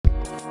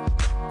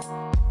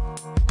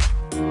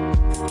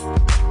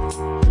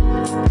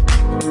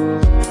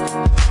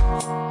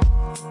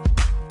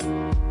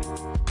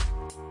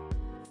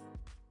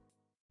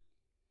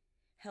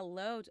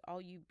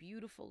all you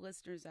beautiful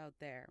listeners out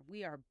there.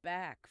 We are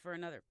back for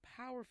another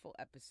powerful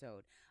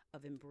episode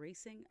of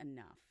Embracing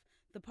Enough,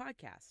 the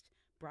podcast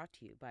brought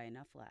to you by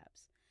Enough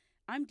Labs.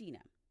 I'm Dina,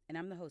 and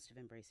I'm the host of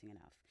Embracing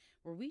Enough,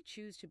 where we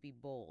choose to be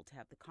bold to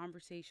have the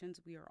conversations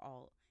we are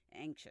all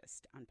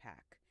anxious to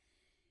unpack.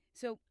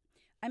 So,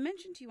 I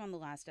mentioned to you on the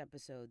last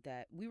episode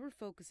that we were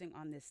focusing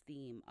on this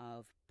theme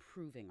of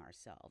proving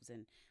ourselves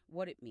and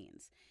what it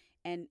means.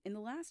 And in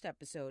the last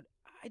episode,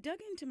 I dug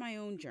into my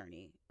own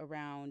journey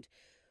around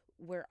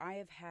where I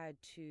have had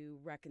to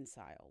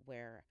reconcile,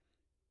 where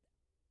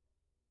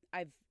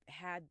I've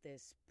had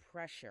this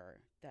pressure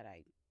that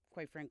I,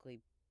 quite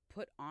frankly,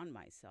 put on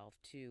myself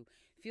to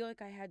feel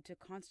like I had to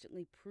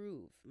constantly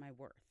prove my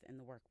worth in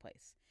the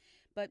workplace.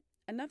 But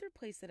another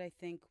place that I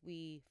think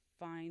we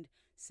find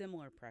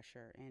similar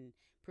pressure in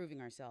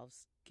proving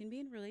ourselves can be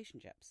in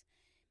relationships.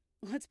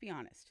 Let's be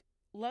honest.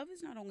 Love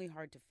is not only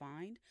hard to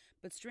find,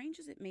 but strange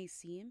as it may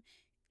seem,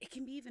 it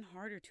can be even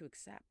harder to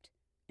accept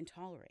and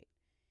tolerate.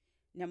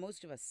 Now,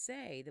 most of us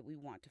say that we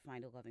want to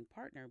find a loving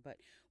partner, but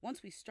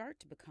once we start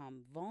to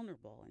become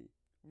vulnerable and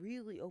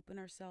really open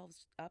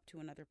ourselves up to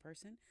another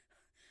person,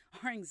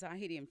 our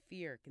anxiety and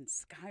fear can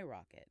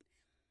skyrocket.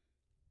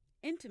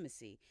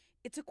 Intimacy,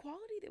 it's a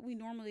quality that we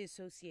normally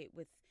associate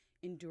with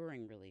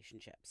enduring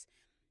relationships.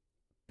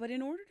 But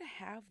in order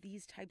to have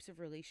these types of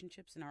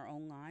relationships in our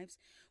own lives,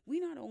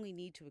 we not only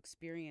need to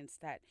experience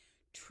that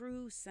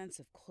true sense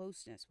of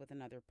closeness with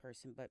another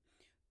person, but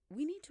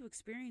we need to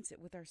experience it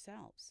with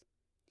ourselves.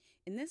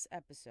 In this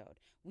episode,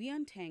 we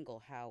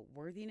untangle how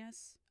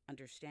worthiness,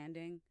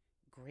 understanding,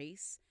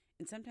 grace,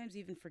 and sometimes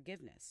even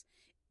forgiveness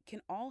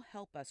can all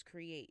help us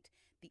create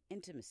the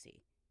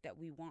intimacy that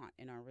we want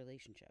in our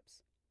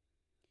relationships.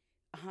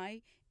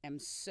 I am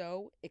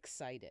so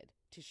excited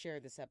to share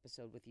this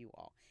episode with you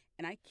all,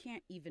 and I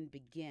can't even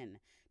begin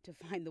to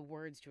find the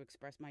words to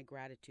express my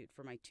gratitude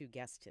for my two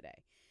guests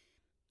today.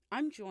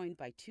 I'm joined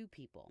by two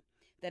people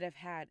that have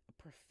had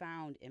a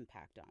profound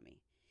impact on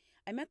me.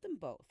 I met them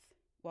both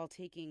while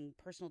taking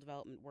personal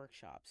development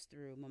workshops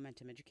through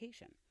Momentum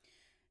Education.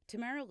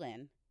 Tamara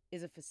Lynn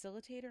is a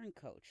facilitator and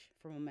coach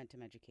for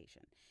Momentum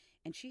Education,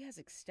 and she has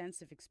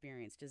extensive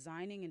experience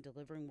designing and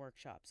delivering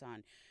workshops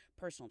on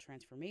personal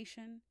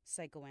transformation,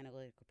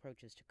 psychoanalytic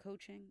approaches to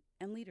coaching,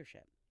 and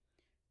leadership.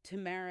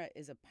 Tamara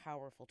is a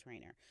powerful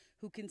trainer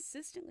who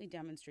consistently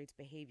demonstrates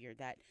behavior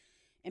that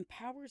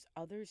empowers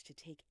others to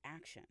take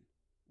action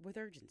with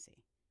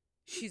urgency.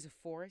 She's a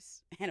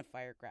force and a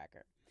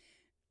firecracker.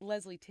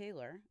 Leslie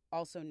Taylor,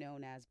 also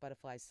known as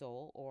Butterfly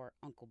Soul or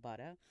Uncle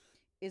Butta,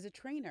 is a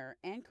trainer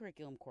and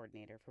curriculum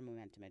coordinator for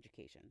Momentum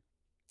Education.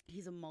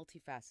 He's a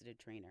multifaceted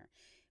trainer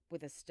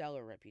with a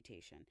stellar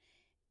reputation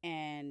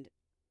and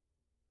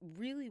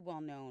really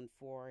well known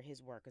for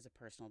his work as a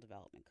personal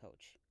development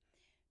coach.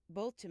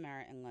 Both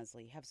Tamara and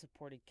Leslie have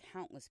supported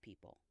countless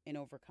people in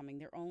overcoming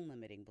their own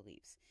limiting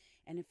beliefs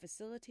and have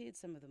facilitated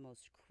some of the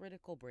most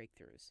critical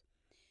breakthroughs.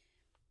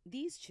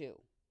 These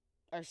two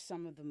are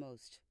some of the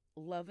most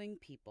loving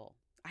people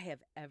I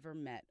have ever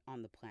met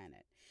on the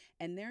planet,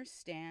 and their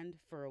stand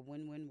for a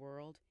win-win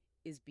world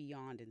is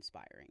beyond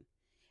inspiring.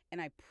 And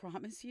I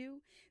promise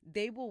you,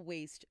 they will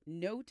waste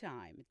no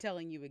time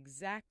telling you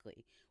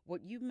exactly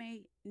what you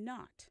may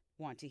not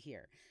want to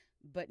hear,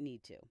 but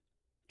need to.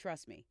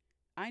 Trust me,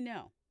 I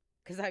know,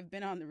 because I've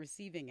been on the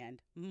receiving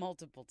end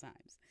multiple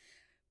times.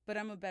 But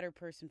I'm a better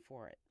person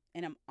for it,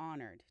 and I'm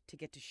honored to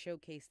get to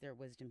showcase their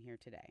wisdom here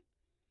today.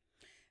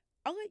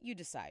 I'll let you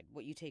decide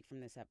what you take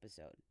from this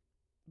episode.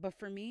 But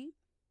for me,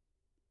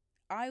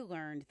 I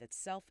learned that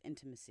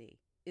self-intimacy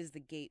is the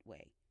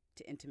gateway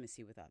to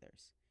intimacy with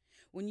others.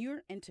 When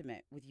you're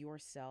intimate with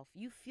yourself,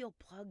 you feel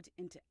plugged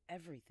into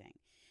everything.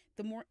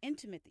 The more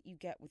intimate that you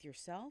get with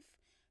yourself,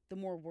 the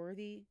more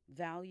worthy,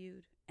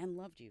 valued, and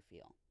loved you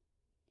feel.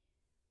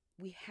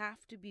 We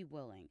have to be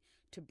willing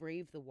to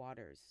brave the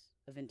waters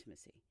of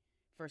intimacy,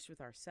 first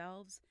with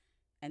ourselves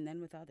and then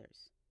with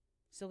others.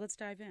 So let's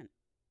dive in.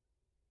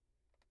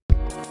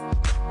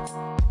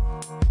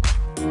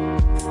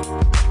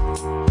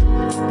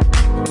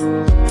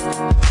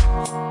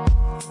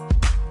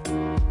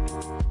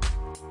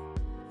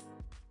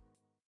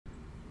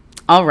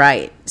 All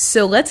right,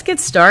 so let's get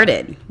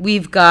started.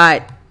 We've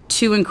got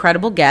two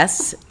incredible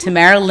guests,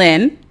 Tamara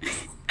Lynn,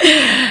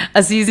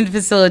 a seasoned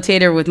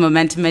facilitator with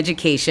Momentum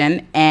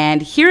Education,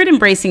 and here at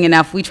Embracing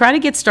Enough, we try to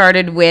get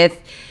started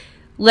with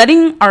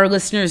letting our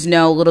listeners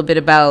know a little bit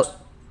about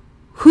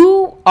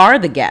who are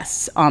the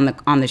guests on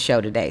the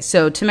show today.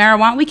 So, Tamara,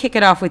 why don't we kick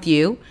it off with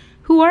you?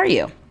 Who are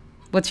you?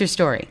 What's your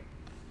story?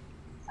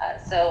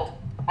 So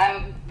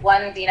I'm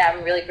Dina.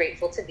 I'm really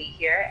grateful to be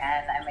here,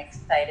 and I'm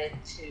excited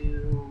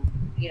to,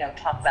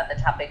 talk about the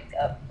topic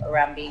of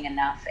around being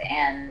enough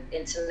and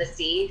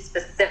intimacy,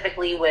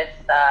 specifically with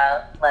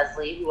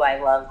Leslie, who I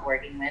love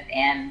working with,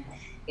 and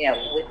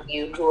with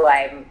you, who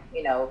I'm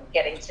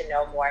getting to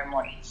know more and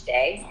more each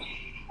day.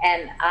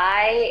 And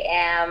I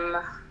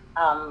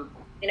am,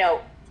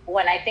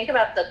 when I think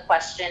about the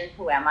question,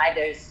 who am I?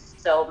 There's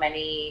so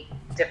many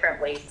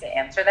different ways to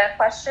answer that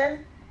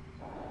question,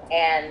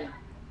 and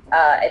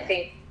I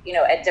think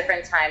at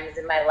different times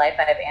in my life,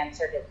 I've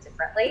answered it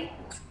differently,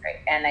 right?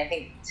 And I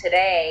think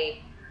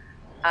today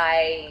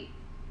I,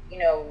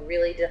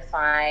 really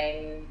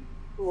define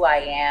who I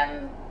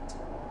am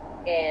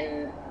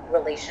in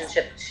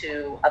relationship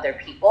to other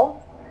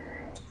people,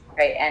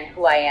 right? And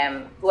who I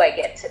am, who I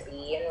get to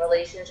be in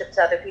relationship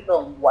to other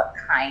people, and what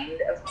kind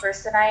of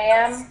person I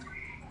am.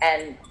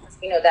 And,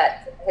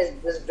 that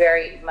was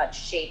very much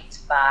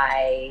shaped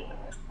by,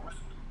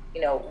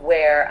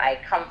 where I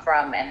come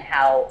from and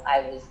how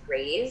I was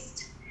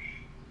raised.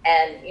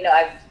 And,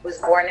 I was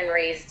born and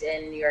raised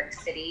in New York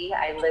City.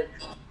 I lived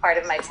part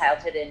of my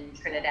childhood in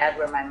Trinidad,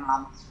 where my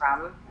mom's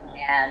from.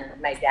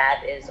 And my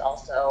dad is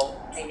also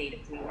a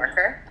native New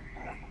Yorker.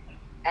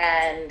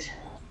 And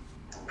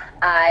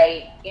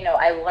I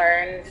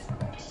learned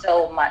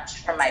so much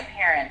from my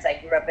parents. I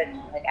grew up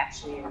in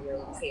actually a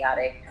really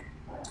chaotic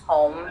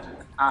home,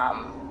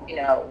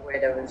 where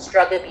there was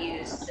drug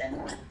abuse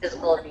and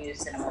physical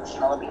abuse and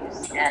emotional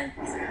abuse. And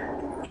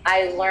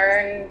I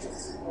learned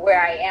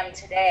where I am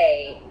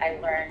today.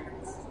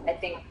 I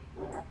think,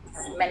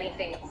 many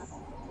things,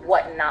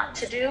 what not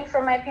to do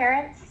for my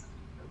parents,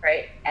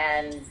 right?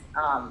 And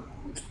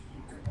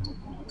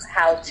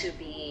how to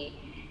be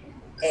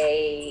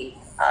a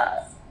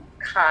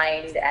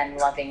kind and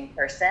loving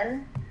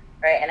person,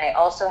 right? And I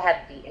also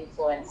had the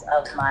influence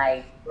of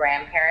my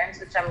grandparents,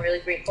 which I'm really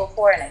grateful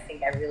for. And I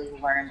think I really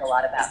learned a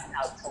lot about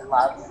how to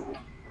love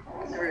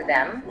through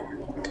them,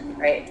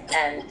 right?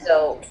 And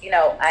so,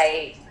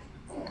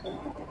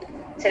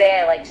 today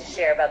I like to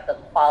share about the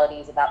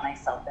qualities about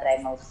myself that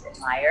I most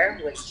admire,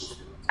 which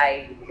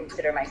I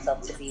consider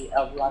myself to be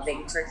a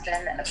loving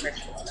person and a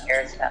person who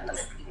cares about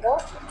other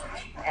people,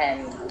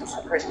 and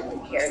a person who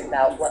cares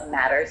about what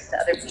matters to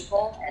other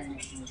people, and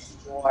making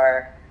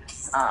sure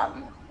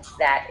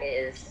that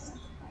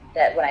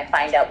when I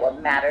find out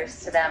what matters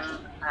to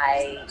them,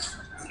 I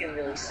can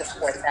really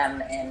support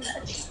them in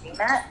achieving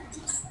that.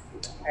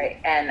 Right.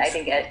 And I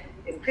think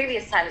in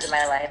previous times in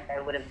my life,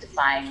 I would have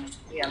defined,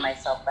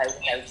 myself by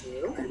what I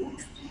do.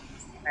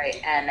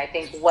 Right. And I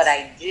think what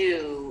I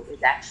do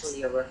is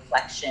actually a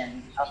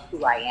reflection of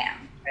who I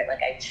am. Right.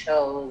 Like, I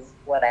chose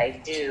what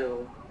I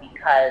do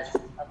because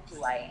of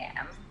who I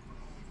am.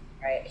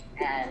 Right.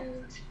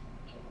 And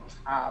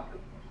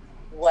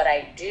what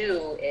I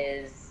do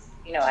is,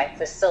 I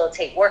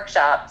facilitate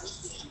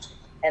workshops,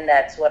 and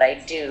that's what I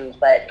do.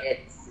 But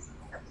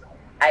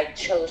I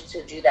chose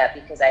to do that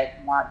because I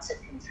want to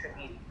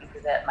contribute,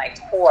 because at my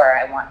core,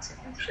 I want to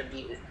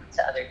contribute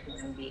to other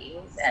human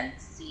beings and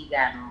see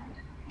them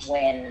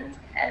win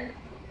and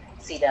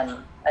see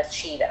them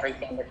achieve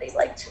everything that they'd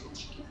like to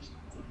achieve.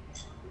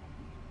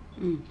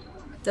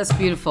 That's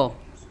beautiful.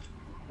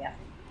 Yeah.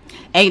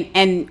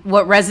 And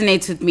what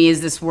resonates with me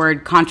is this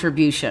word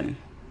contribution.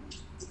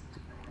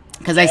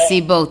 Because I see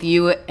both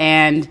you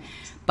and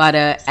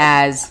Buddha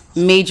as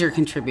major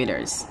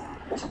contributors,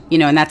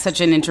 and that's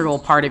such an integral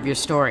part of your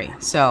story.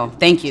 So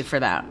thank you for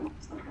that.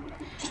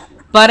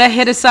 Buddha,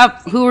 hit us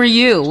up. Who are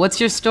you? What's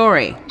your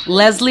story?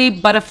 Leslie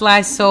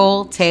Butterfly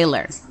Soul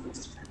Taylor.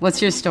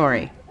 What's your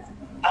story?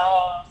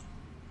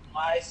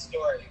 My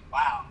story.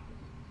 Wow.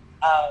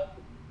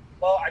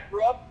 Well, I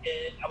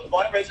was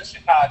born and raised in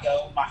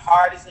Chicago. My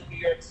heart is in New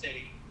York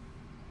City.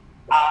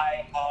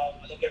 I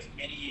lived there for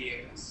many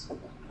years.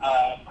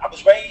 I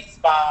was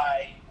raised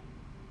by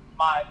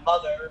my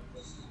mother,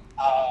 who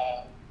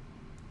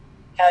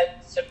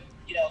had some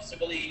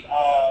really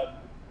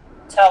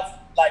tough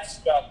life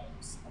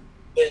struggles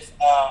with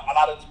a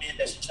lot of the men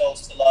that she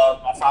chose to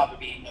love, my father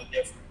being no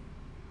different.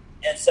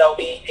 And so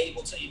being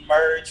able to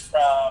emerge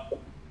from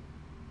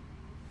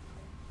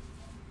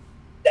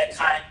that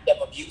kind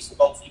of abuse,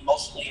 both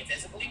emotionally and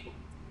physically,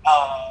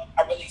 I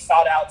really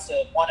sought out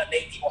to want to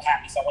make people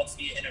happy. So I wanted to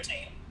be an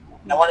entertainer.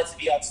 I wanted to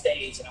be on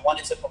stage, and I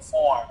wanted to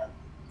perform.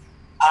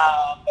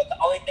 But the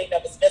only thing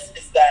that was missing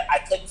is that I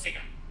couldn't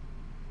figure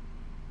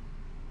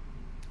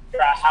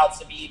out how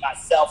to be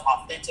myself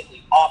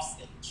authentically off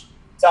stage.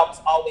 So I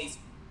was always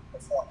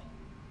performing.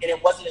 And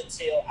it wasn't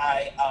until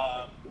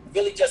I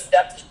really just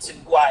stepped into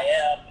who I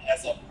am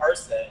as a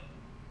person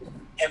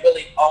and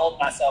really owned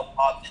myself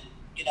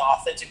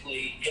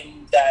authentically,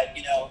 in that,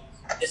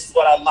 this is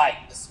what I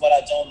like, this is what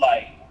I don't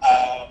like.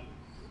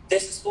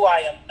 This is who I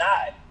am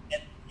not.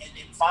 And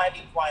in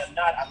finding who I am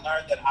not, I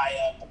learned that I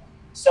am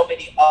so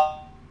many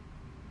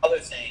other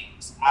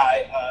things.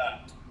 I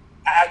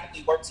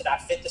actively work to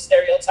not fit the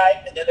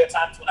stereotype, and then there are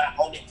times when I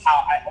own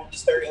the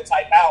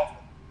stereotype out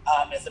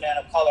as a man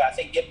of color. I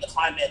think given the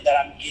climate that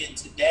I'm in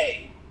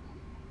today,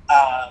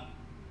 I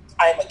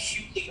am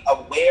acutely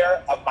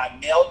aware of my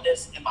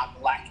maleness and my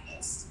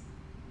blackness.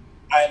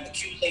 I am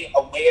acutely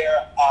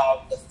aware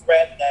of the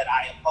threat that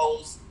I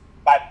impose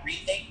by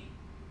breathing,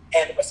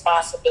 and the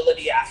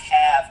responsibility I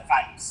have if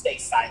I stay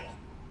silent.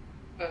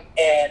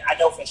 And I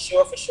know for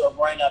sure,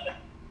 growing up in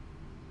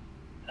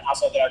the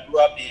household that I grew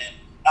up in,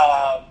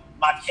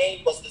 my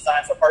pain was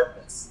designed for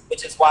purpose,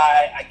 which is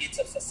why I get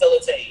to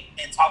facilitate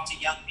and talk to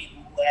young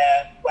people who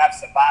have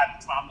survived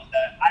the trauma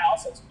that I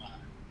also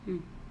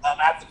survived. I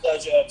have the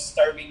pleasure of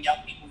serving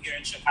young people here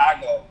in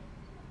Chicago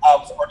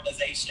was an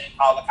organization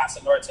called La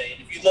Casa Norte.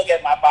 And if you look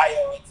at my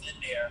bio, it's in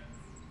there.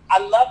 I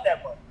love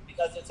that work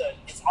because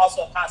it's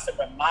also a constant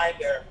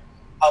reminder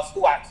of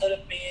who I could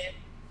have been,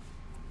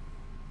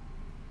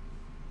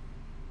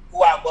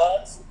 who I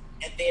was,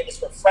 and then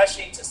it's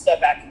refreshing to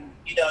step back and,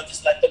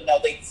 just let them know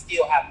they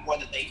still have more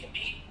that they can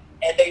be.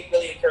 And they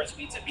really encourage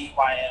me to be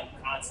who I am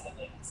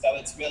constantly. So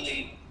it's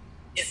really,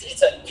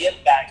 it's a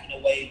give back in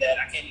a way that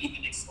I can't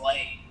even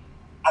explain.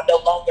 I'm no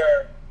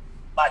longer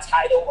my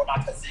title or my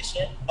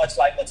position, much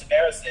like what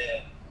Tamara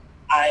said.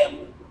 I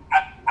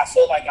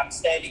feel like I'm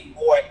standing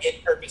more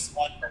in purpose,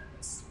 on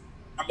purpose.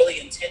 I'm really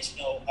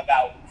intentional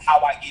about how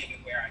I give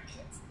and where I give.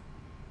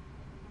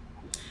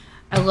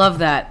 I love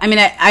that. I mean,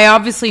 I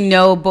obviously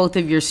know both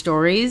of your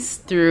stories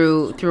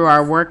through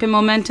our work in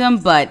Momentum,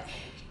 but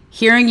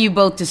hearing you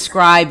both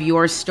describe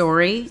your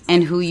story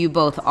and who you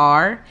both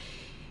are,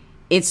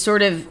 it's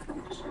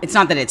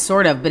not that it's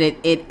sort of, but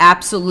it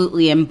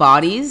absolutely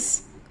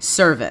embodies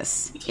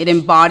service. It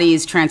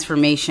embodies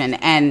transformation.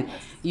 And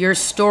your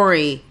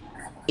story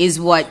is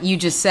what you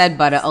just said,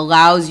 but it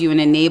allows you and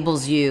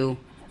enables you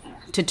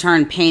to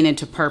turn pain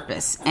into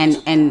purpose.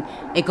 And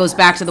it goes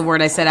back to the word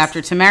I said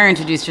after Tamara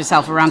introduced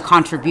herself around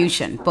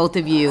contribution. Both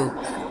of you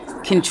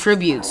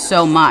contribute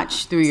so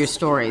much through your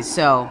stories.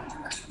 So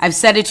I've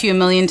said it to you a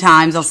million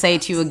times. I'll say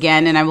it to you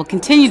again, and I will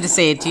continue to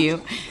say it to you.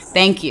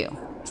 Thank you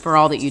for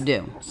all that you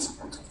do.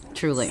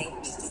 Truly.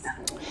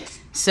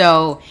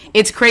 So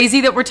it's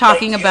crazy that we're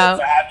talking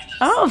about.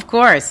 Oh, of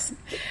course.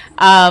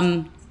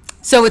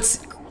 So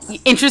it's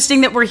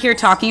interesting that we're here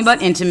talking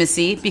about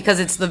intimacy because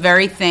it's the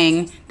very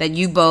thing that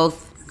you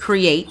both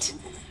create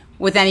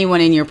with anyone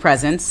in your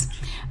presence.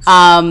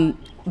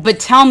 But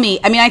tell me,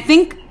 I mean, I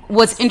think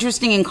what's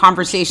interesting in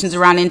conversations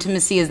around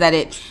intimacy is that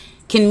it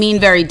can mean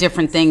very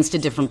different things to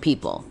different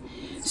people.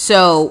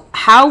 So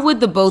how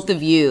would the both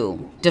of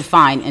you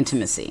define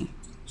intimacy?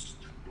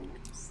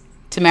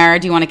 Tamara,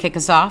 do you want to kick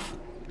us off?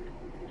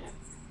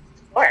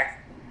 Sure.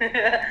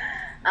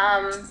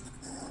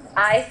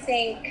 I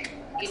think,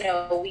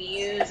 we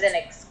use an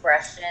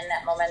expression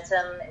at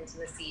Momentum.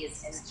 Intimacy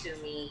is into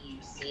me,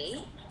 you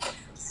see,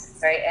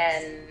 right?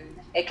 And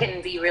it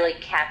can be really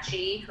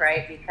catchy,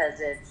 right? Because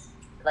it's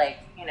like,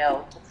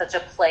 such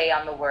a play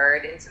on the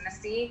word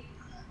intimacy.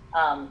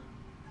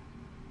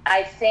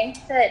 I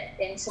think that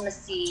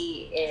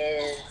intimacy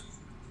is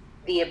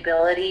the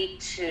ability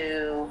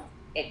to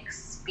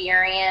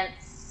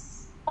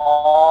experience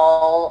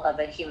all of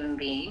a human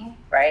being,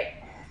 right?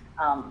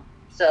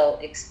 So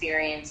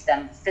experience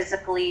them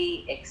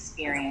physically,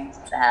 experience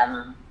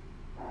them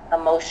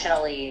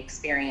emotionally,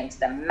 experience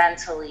them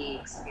mentally,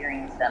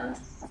 experience them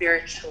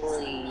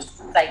spiritually,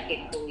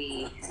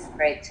 psychically,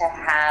 right? To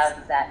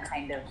have that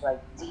kind of like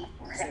deep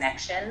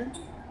connection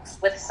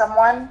with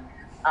someone.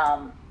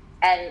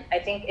 And I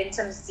think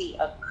intimacy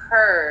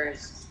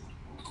occurs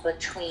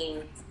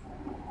between,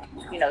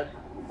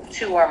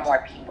 two or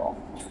more people,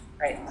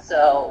 right?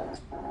 So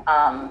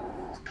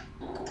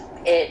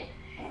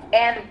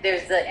and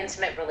there's the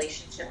intimate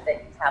relationship that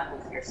you have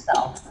with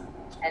yourself.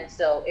 And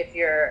so if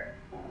you're,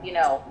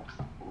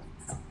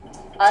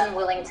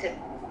 unwilling to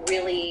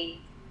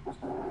really,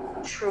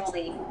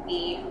 truly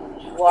be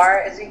who you are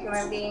as a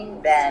human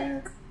being,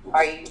 then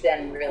are you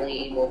then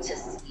really able to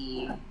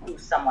see who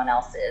someone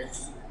else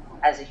is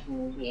as a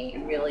human being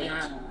and really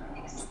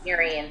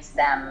experience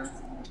them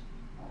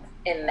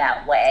in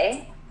that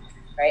way,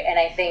 right? And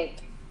I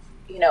think,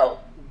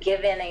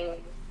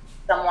 giving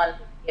someone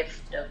the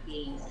gift of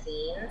being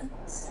seen,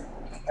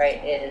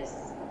 right, is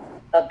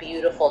a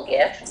beautiful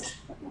gift,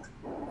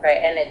 right?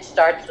 And it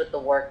starts with the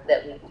work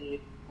that we do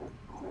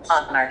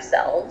on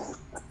ourselves,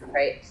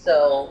 right?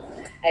 So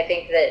I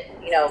think that,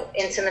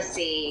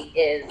 intimacy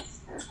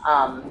is,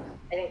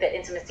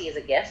 intimacy is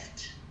a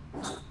gift,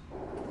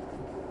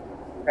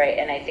 right?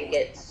 And I think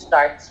it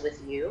starts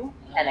with you.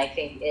 And I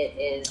think it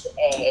is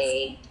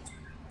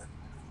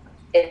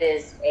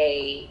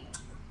a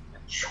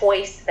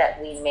choice that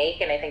we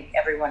make, and I think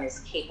everyone is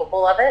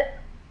capable of it,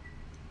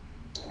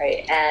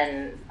 right?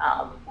 And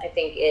I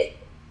think it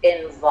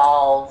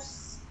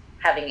involves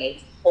having a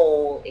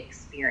whole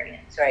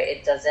experience, right?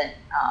 It doesn't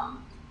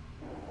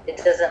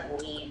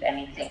leave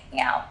anything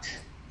out,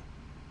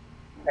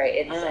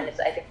 right?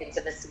 I think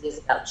intimacy is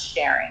about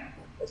sharing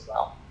as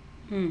well.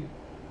 I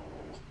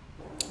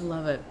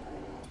love it.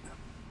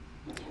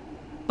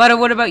 But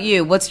what about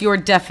you? What's your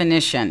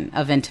definition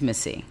of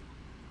intimacy?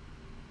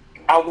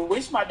 I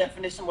wish my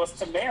definition was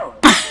Tamara.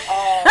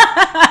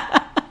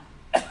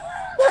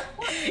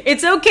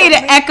 It's okay to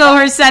echo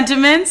her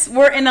sentiments.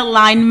 We're in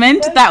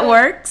alignment. That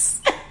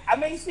works. I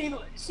mean, it's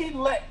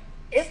like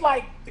it's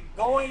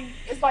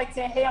like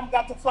saying, hey, I'm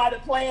about to fly the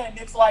plane. And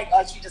it's like,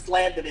 she just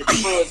landed it. The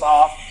crew is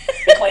off.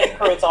 The plane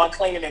crew is on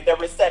cleaning it. They're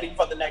resetting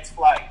for the next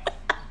flight.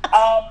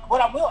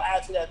 What I will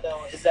add to that,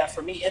 though, is that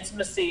for me,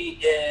 intimacy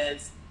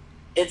is,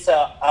 if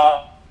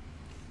I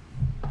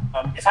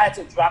had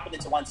to drop it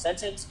into one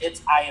sentence,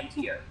 it's I am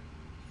here.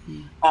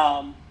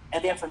 And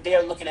then from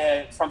there, looking at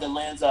it from the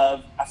lens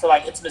of, I feel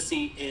like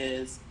intimacy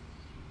it's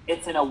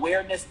an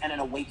awareness and an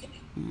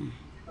awakening.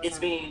 It's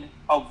being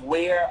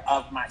aware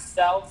of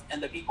myself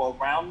and the people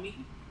around me.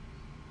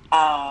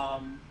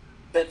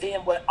 But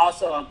then what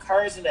also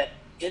occurs in that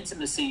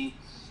intimacy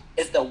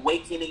is the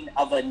awakening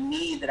of a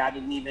need that I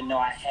didn't even know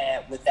I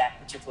had with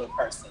that particular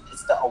person.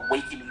 It's the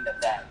awakening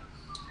of that.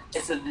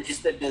 It's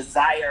the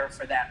desire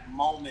for that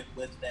moment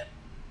with them.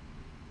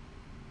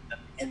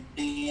 And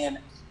then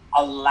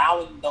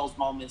allowing those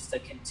moments to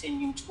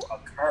continue to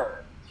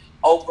occur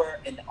over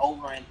and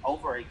over and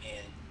over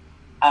again.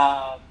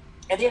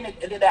 And then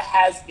that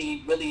has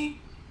me really,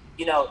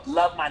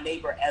 love my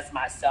neighbor as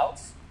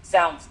myself.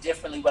 Sounds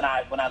differently when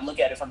I look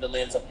at it from the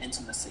lens of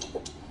intimacy.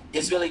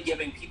 It's really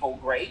giving people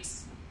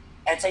grace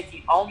and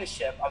taking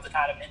ownership of the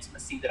kind of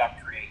intimacy that I'm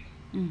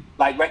creating.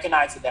 Like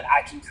recognizing that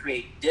I can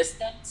create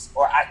distance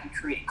or I can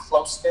create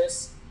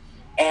closeness.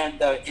 And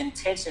the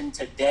intention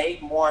today,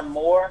 more and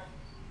more,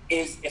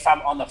 is if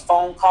I'm on the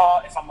phone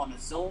call, if I'm on a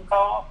Zoom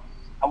call,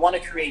 I want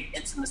to create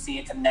intimacy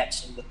and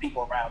connection with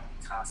people around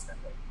me constantly.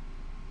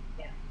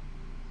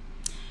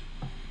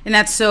 And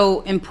that's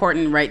so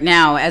important right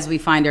now as we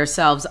find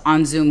ourselves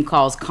on Zoom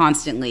calls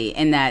constantly,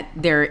 and that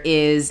there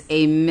is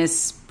a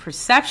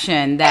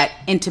misperception that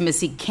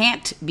intimacy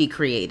can't be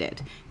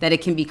created, that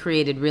it can be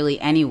created really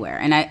anywhere.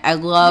 And I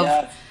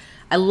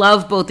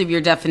love both of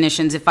your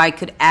definitions. If I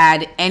could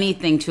add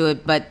anything to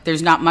it, but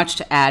there's not much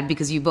to add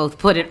because you both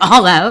put it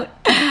all out,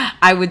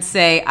 I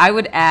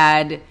would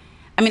add,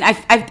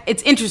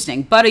 it's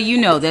interesting, Butta, you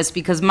know this,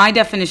 because my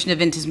definition of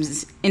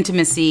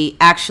intimacy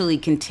actually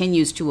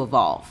continues to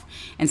evolve.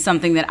 And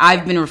something that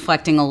I've been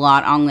reflecting a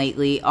lot on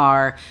lately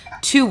are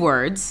two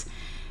words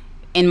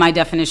in my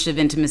definition of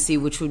intimacy,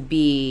 which would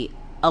be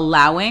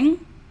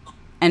allowing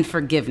and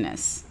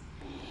forgiveness.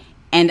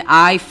 And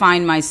I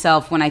find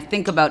myself, when I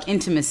think about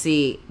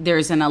intimacy,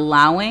 there's an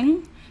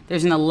allowance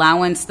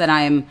that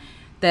I'm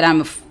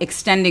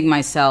extending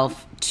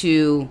myself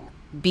to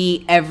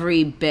be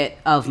every bit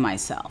of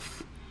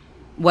myself.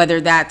 Whether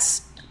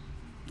that's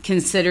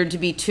considered to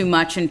be too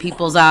much in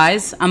people's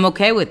eyes, I'm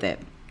okay with it.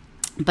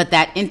 But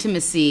that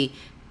intimacy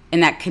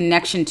and that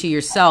connection to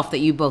yourself that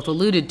you both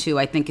alluded to,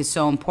 I think is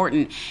so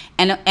important.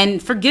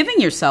 And forgiving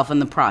yourself in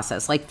the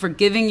process, like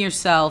forgiving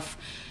yourself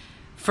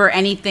for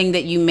anything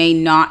that you may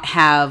not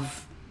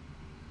have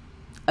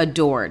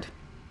adored.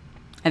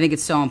 I think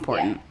it's so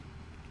important.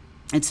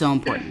 Yeah. It's so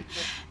important.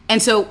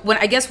 And so when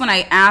I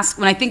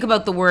think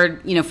about the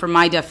word, for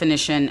my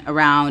definition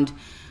around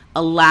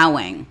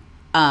allowing,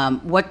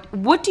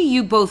 what do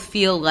you both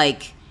feel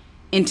like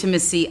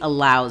intimacy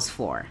allows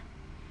for?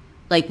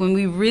 Like when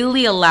we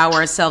really allow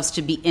ourselves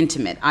to be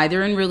intimate,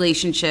 either in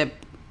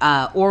relationship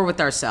or with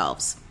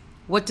ourselves,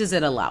 what does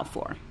it allow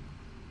for?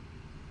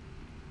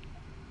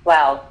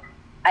 Wow.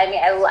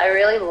 I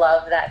really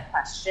love that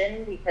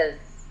question because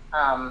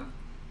I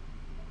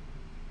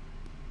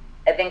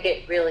think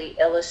it really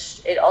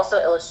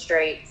also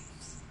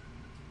illustrates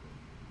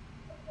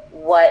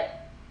what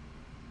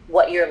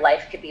your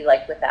life could be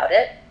like without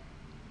it.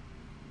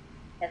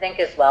 I think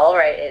as well,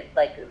 right?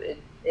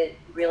 It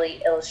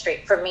really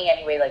illustrates, for me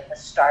anyway, like the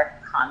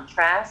stark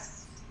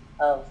contrast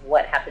of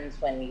what happens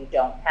when you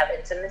don't have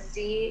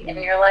intimacy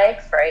in your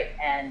life, right?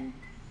 And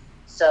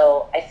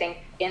so I think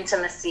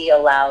intimacy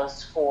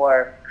allows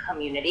for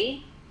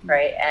community,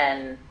 right?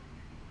 And,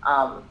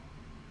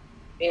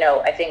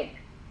 I think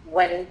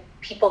when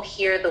people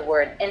hear the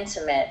word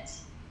intimate,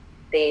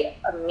 they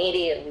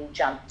immediately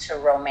jump to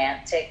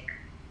romantic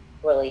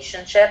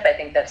relationship. I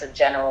think that's a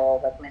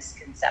general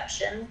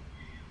misconception,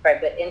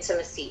 right? But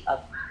intimacy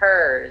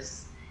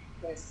occurs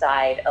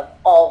inside of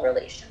all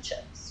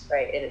relationships,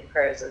 right? It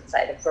occurs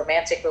inside of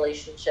romantic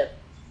relationships,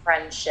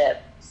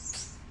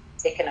 friendships.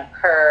 It can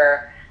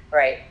occur,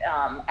 right,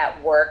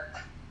 at work,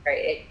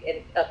 right?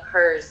 It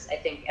occurs, I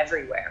think,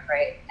 everywhere,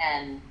 right?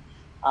 And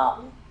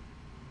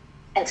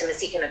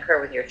intimacy can occur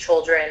with your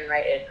children,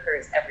 right? It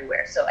occurs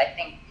everywhere. So I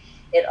think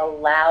it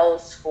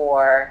allows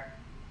for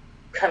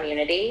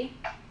community.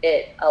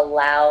 It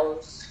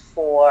allows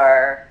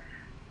for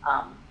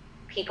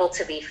people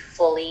to be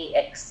fully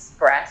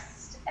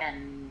expressed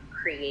and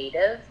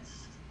creative,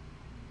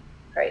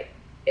 right?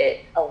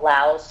 It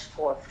allows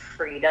for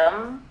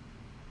freedom,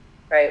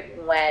 right?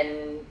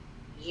 When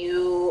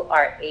you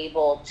are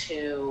able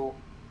to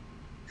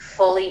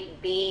fully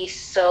be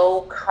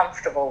so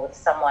comfortable with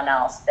someone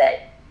else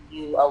that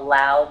you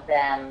allow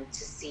them to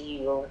see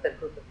you with a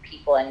group of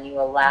people and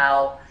you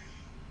allow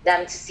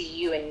them to see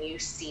you and you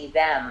see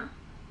them,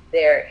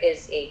 there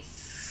is a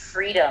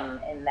freedom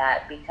in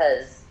that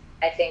because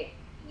I think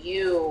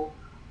you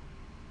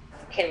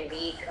can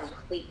be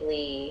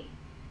completely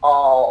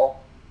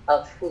all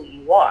of who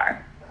you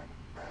are,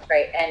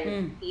 right?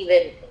 And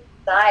even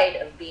inside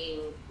of being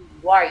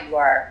who you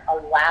are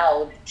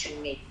allowed to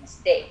make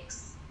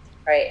mistakes,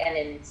 right? And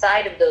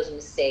inside of those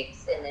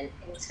mistakes, in an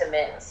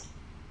intimate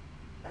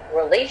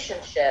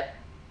relationship,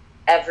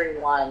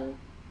 everyone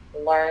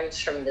learns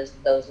from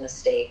those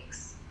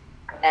mistakes.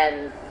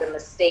 And the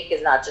mistake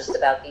is not just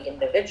about the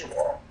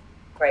individual,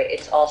 right?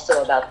 It's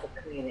also about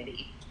the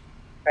community,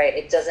 right?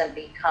 It doesn't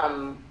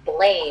become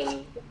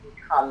blame, it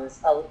becomes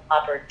an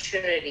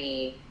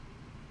opportunity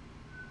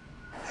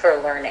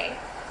for learning,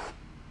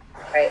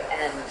 right?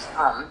 And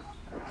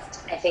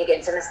I think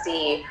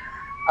intimacy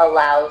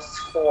allows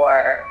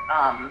for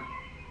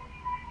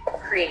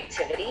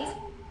creativity,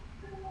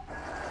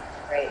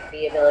 right?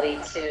 The ability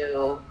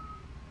to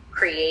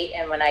create,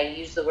 and when I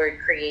use the word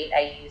create,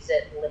 I use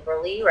it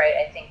liberally, right?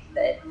 I think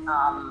that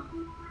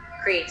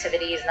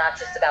creativity is not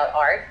just about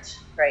art,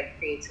 right?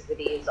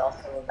 Creativity is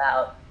also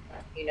about,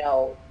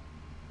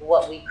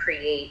 what we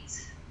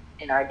create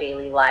in our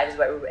daily lives.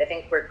 But I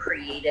think we're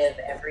creative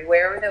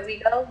everywhere that we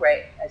go,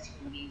 right? As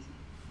human beings,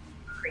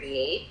 we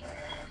create.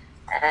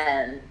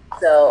 And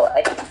so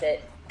I think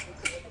that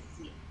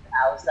intimacy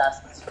allows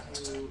us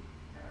to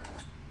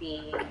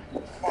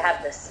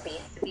have the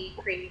space to be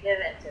creative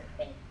and to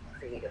think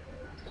creatively.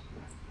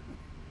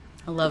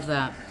 I love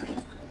that.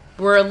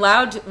 We're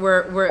allowed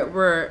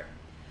to,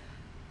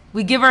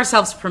 we give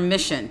ourselves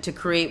permission to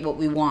create what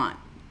we want.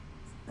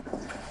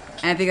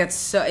 And I think that's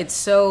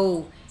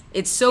so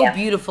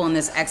beautiful in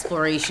this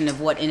exploration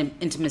of what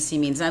intimacy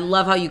means. And I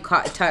love how you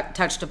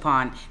touched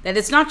upon that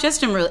it's not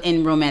just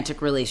in romantic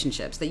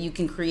relationships, that you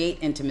can create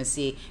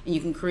intimacy and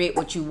you can create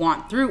what you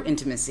want through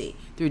intimacy,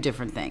 through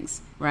different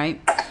things, right?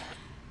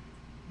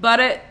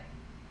 But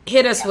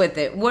hit us with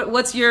it.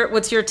 What's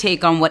your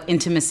take on what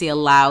intimacy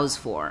allows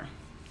for?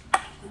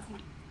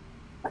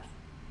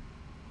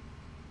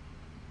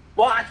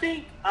 Well, I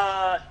think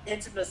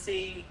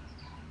intimacy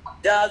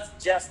does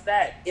just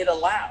that. It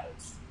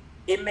allows.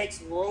 It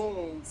makes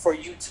room for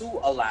you to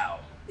allow.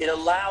 It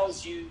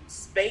allows you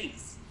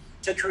space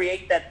to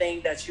create that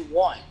thing that you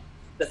want.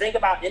 The thing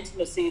about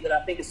intimacy that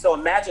I think is so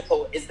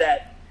magical is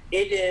that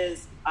it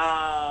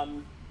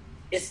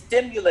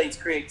stimulates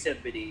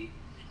creativity.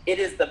 It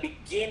is the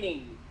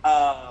beginning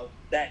of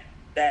that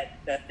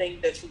thing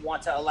that you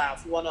want to allow.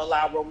 If you want to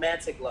allow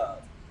romantic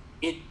love,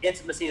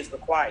 intimacy is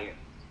required.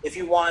 If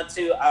you want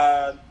to,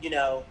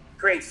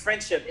 create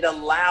friendship, it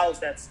allows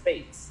that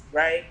space,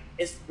 right?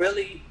 It's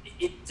really,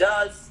 it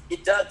does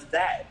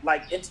that.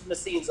 Like,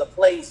 intimacy is a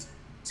place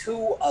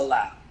to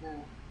allow.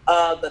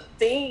 The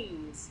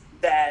things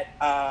that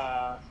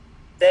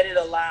it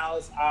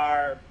allows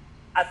are,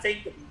 I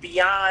think,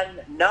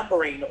 beyond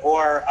numbering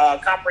or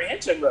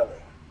comprehension, really.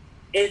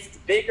 It's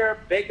bigger,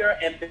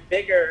 and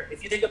bigger.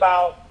 If you think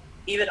about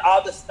even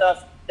all the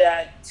stuff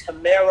that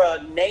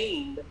Tamara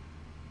named,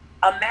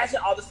 imagine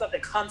all the stuff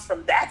that comes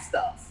from that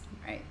stuff.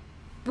 Right.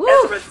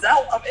 As a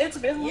result of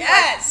intimacy.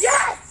 Yes.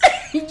 Yes.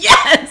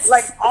 Yes.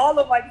 Like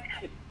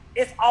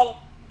it's all of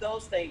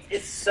those things.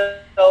 It's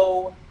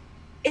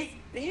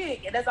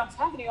big. And as I'm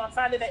talking to you, I'm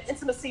finding that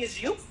intimacy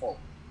is youthful.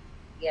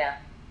 Yeah.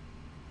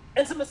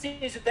 Intimacy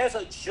there's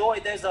a joy.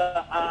 There's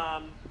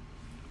a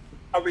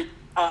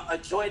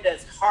joy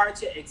that's hard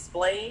to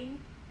explain.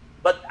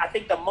 But I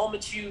think the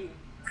moment you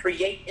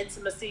create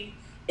intimacy,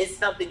 it's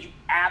something you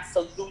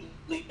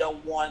absolutely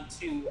don't want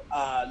to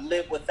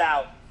live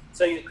without.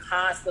 So you're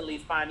constantly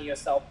finding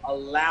yourself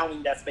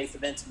allowing that space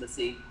of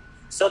intimacy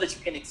so that you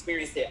can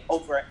experience it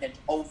over and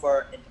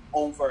over and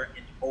over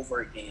and over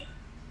again.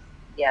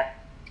 Yeah.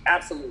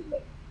 Absolutely.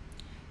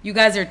 You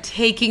guys are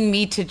taking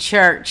me to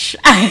church.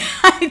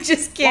 I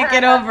just can't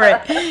get over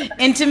it.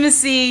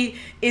 Intimacy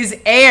is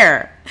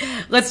air.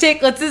 This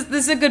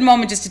is a good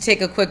moment just to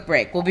take a quick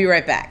break. We'll be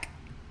right back.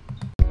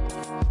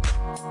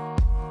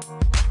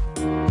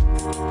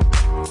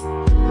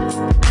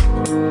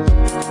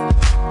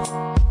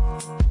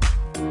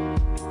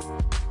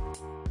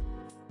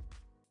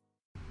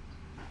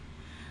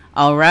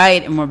 All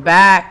right, and we're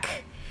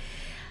back.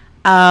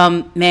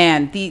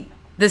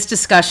 This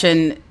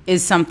discussion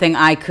is something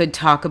I could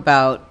talk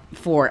about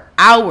for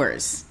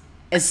hours,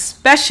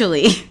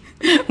 especially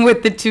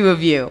with the two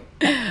of you.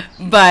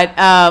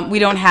 But we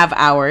don't have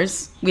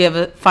hours. We have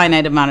a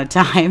finite amount of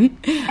time,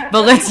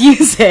 but let's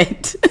use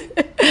it.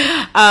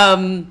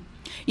 A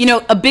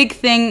big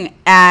thing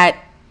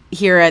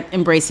here at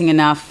Embracing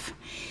Enough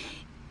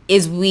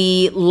is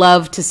we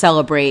love to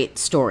celebrate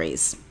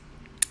stories.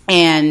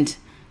 And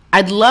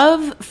I'd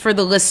love for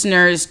the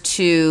listeners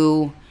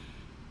to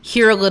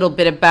hear a little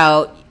bit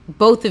about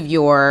both of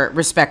your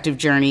respective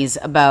journeys,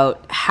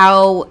 about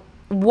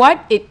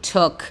what it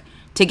took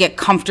to get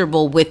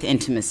comfortable with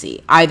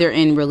intimacy, either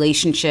in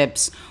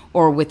relationships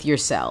or with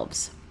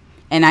yourselves.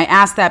 And I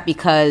ask that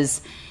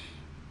because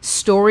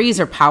stories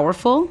are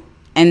powerful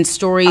and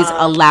stories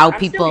allow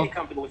people. I'm still getting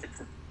comfortable with it.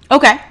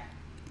 Okay.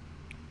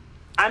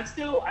 I'm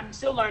still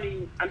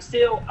learning. I'm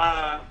still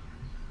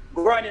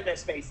growing in that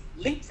space,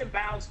 leaps and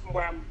bounds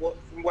from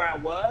where I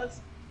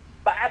was,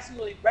 but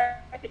absolutely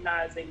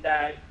recognizing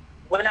that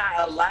when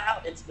I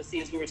allow intimacy,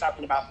 as we were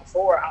talking about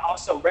before, I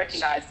also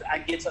recognize that I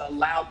get to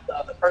allow the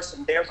other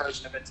person their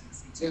version of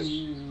intimacy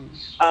too,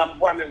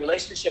 who I'm in a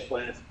relationship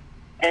with.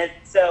 And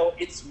so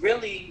it's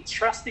really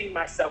trusting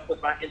myself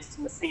with my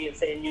intimacy and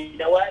saying, you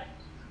know what,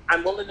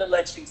 I'm willing to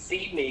let you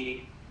see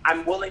me.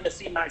 I'm willing to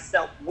see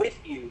myself with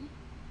you.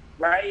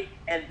 Right?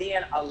 And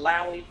then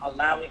allowing,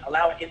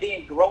 and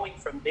then growing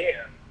from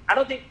there. I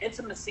don't think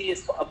intimacy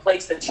is a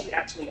place that you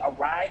actually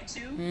arrive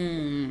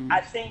to. I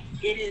think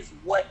it is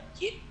what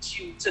gets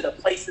you to the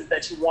places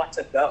that you want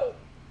to go.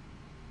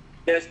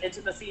 There's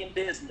intimacy in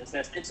business.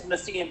 There's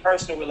intimacy in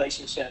personal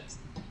relationships.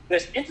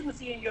 There's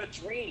intimacy in your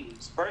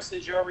dreams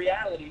versus your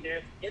reality.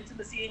 There's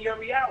intimacy in your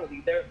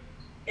reality.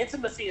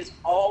 Intimacy is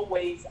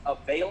always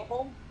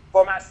available.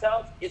 For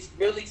myself, it's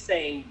really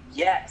saying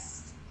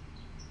yes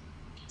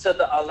to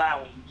the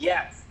allowing.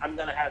 Yes, I'm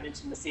going to have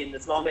intimacy in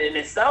this moment. And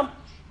in some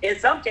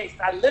cases,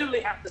 I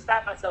literally have to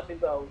stop myself and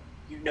go,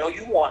 you know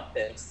you want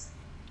this.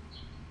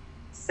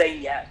 Say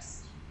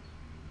yes.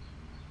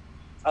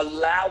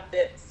 Allow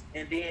this.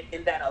 And then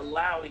in that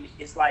allowing,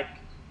 it's like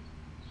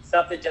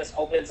something just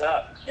opens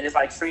up. And it's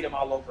like freedom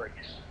all over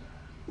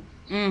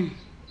again.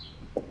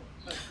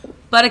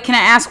 But can I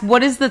ask,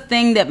 what is the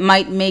thing that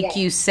might make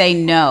you say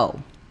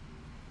no?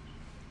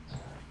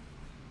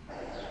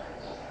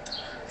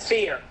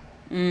 Fear.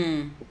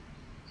 Fear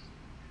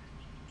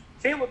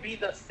would be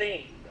the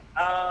thing.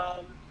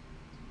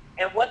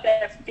 And what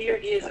that fear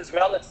is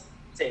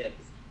relative.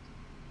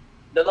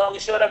 The long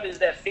and short of it is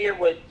that fear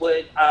would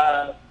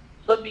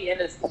put me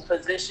in a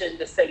position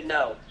to say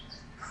no.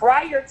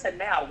 Prior to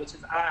now, which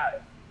is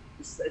odd,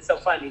 it's so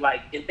funny,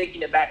 like in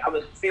thinking it back,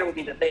 fear would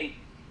be the thing.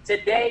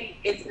 Today,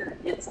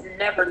 it's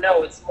never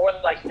no, it's more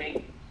like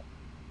maybe.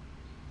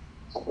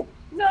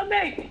 No,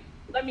 maybe.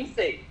 Let me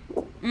see.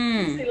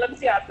 Let me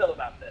see how I feel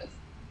about this.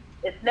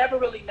 It's never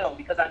really no,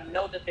 because I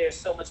know that there's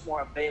so much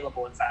more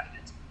available inside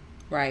of it.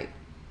 Right.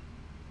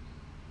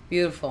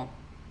 Beautiful.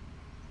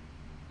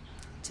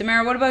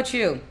 Tamara, what about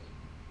you?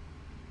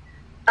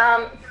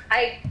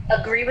 I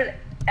agree with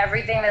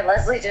everything that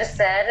Leslie just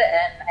said,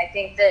 and I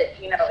think that,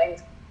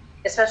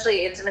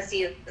 especially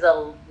intimacy is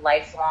a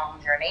lifelong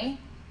journey,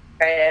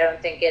 right? I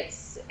don't think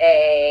it's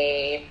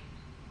a,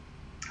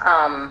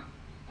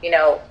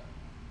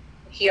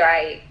 here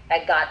I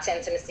got to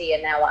intimacy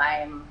and now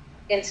I'm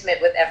intimate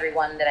with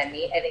everyone that I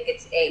meet. I think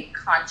it's a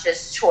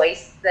conscious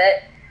choice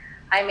that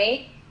I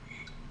make.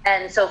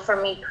 And so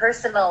for me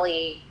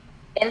personally,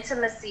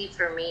 intimacy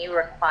for me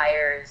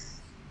requires,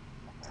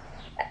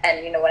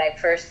 and when I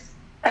first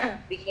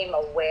became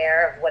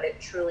aware of what it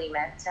truly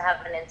meant to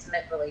have an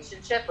intimate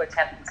relationship or to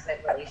have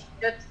intimate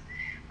relationships,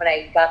 when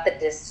I got the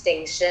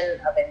distinction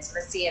of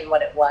intimacy and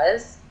what it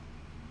was,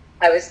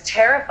 I was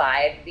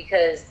terrified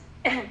because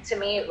to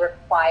me it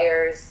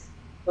requires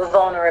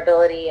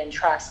vulnerability and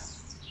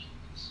trust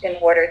in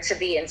order to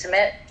be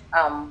intimate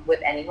with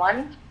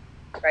anyone,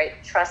 right?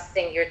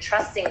 You're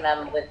trusting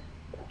them with,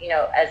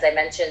 as I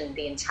mentioned,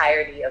 the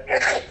entirety of your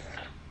life,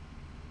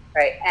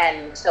 right?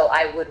 And so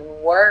I would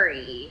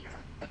worry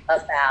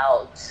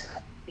about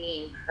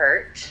being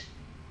hurt,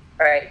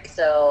 right?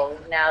 So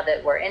now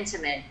that we're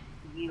intimate,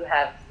 you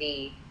have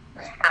the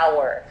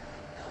power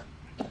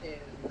to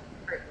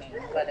hurt me,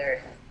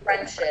 whether it's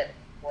friendship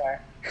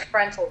or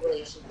parental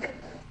relationships,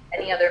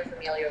 any other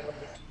familial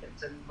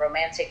relationships, a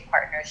romantic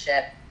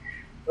partnership,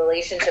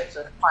 relationships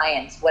with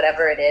clients,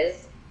 whatever it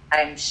is,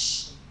 I'm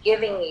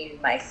giving you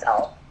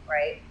myself,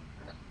 right?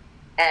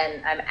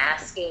 And I'm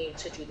asking you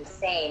to do the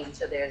same,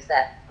 so there's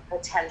that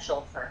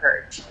potential for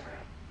hurt.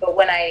 But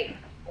what I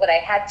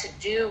had to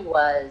do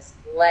was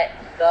let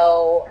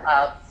go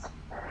of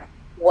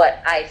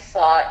what I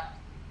thought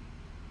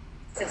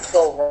could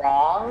go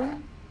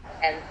wrong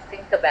and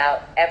think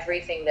about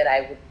everything that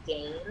I would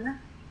gain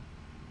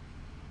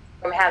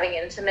from having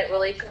intimate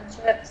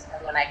relationships.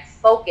 And when I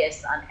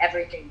focus on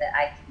everything that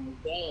I can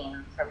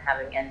gain from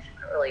having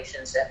intimate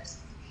relationships,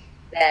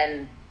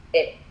 then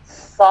it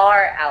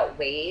far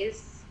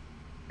outweighs,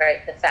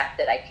 right, the fact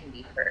that I can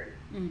be hurt.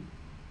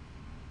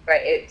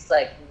 Right? It's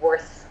like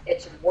worth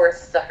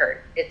the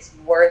hurt. It's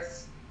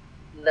worth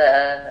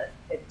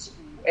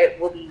it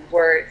will be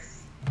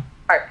worth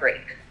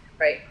heartbreak,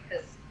 right?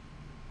 Because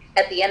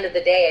at the end of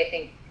the day, I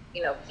think,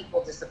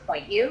 people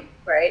disappoint you,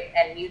 right?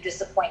 And you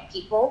disappoint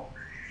people.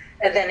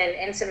 And then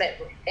in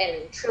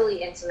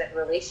truly intimate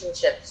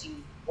relationships,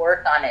 you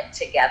work on it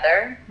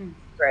together,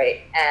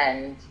 right?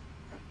 And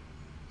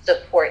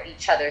support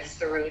each other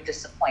through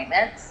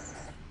disappointments,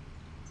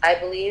 I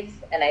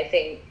believe. And I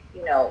think,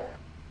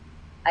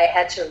 I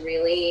had to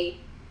really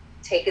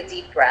take a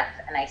deep breath,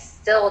 and I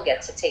still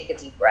get to take a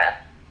deep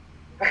breath,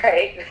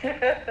 right?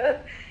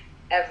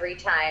 Every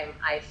time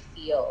I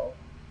feel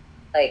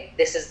like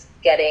this is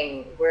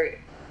we're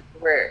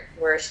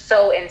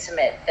so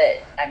intimate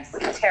that I'm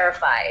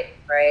terrified,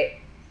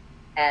 right?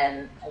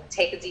 And I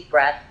take a deep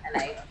breath and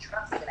I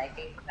trust and I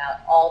think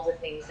about all the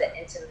things that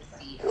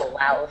intimacy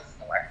allows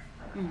for,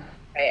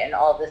 right? And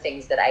all the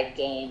things that I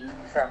gain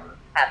from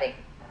having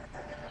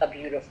a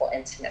beautiful,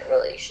 intimate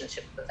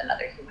relationship with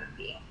another human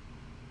being.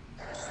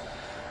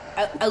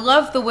 I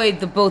love the way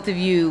the both of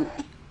you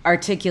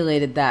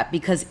articulated that,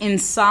 because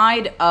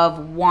inside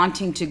of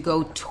wanting to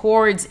go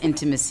towards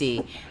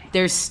intimacy,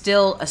 there's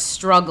still a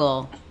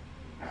struggle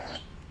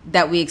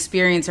that we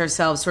experience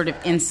ourselves sort of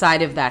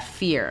inside of that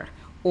fear.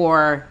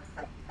 Or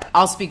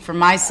I'll speak for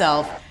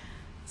myself,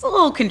 it's a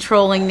little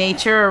controlling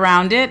nature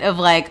around it of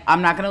like,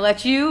 I'm not going to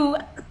let you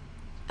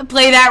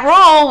play that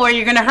role where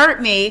you're going to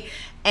hurt me.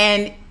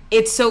 And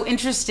it's so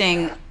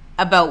interesting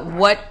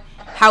about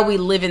how we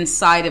live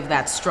inside of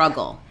that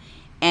struggle.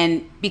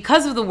 And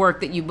because of the work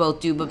that you both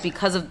do, but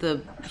because of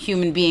the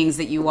human beings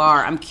that you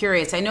are, I'm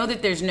curious. I know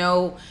that there's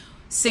no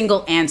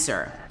single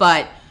answer,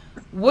 but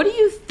what do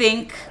you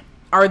think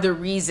are the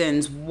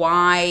reasons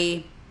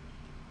why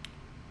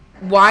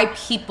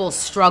people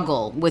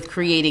struggle with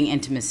creating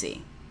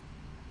intimacy?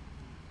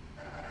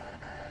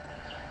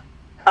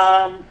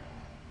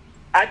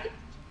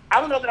 I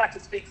don't know that I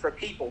can speak for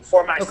people.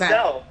 For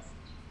myself,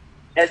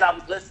 as I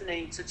was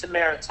listening to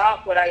Tamara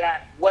talk, what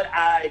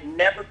I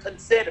never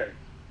considered,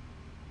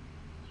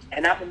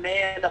 and I'm a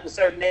man of a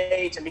certain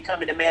age and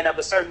becoming a man of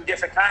a certain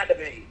different kind of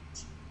age.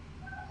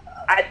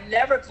 I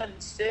never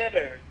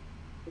considered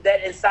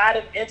that inside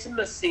of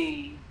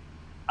intimacy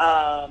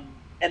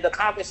and the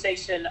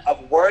conversation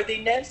of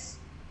worthiness,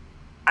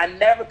 I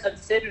never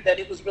considered that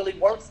it was really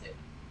worth it.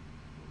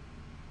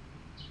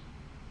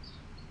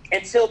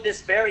 Until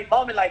this very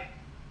moment, like,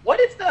 what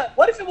if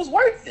it was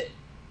worth it?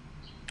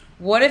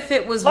 What if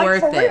it was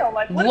worth it? Real,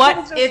 like,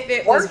 what if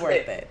it was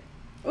worth it?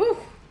 Ooh.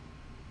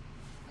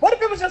 What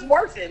if it was just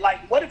worth it?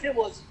 Like, what if it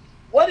was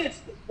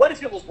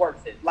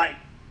worth it? Like,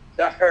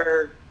 the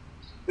hurt.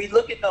 We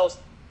look at those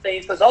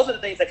things because those are the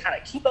things that kind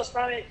of keep us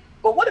from it.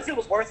 But what if it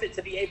was worth it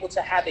to be able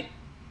to have it?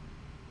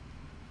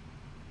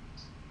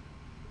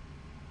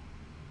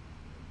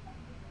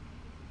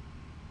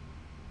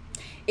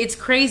 It's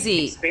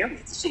crazy.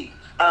 Experience,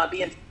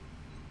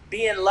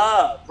 being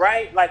loved,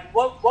 right? Like,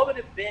 what would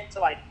it have been to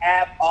like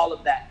have all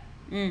of that?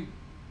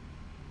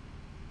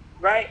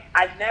 Right?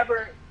 I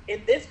never,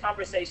 in this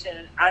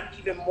conversation, I'm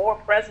even more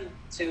present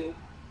to,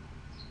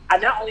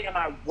 not only am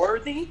I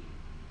worthy,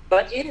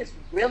 but it is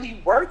really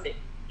worth it.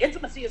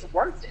 Intimacy is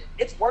worth it.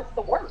 It's worth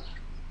the work.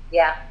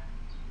 Yeah.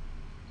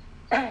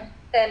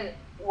 And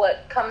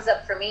what comes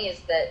up for me is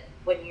that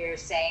when you're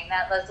saying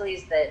that, Leslie,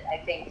 is that I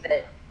think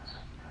that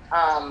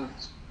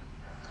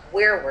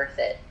we're worth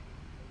it.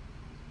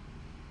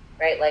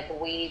 Right? Like,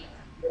 we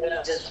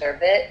deserve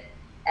it,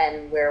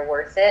 and we're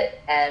worth it,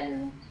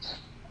 and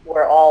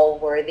we're all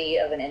worthy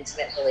of an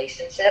intimate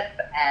relationship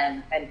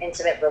and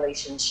intimate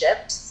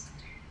relationships.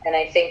 And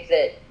I think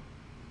that,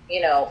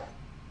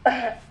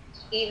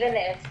 even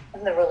if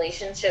the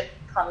relationship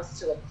comes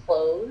to a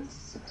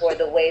close, or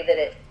the way that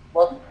it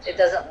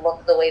doesn't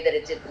look the way that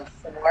it did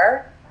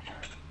before,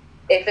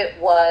 if it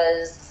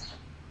was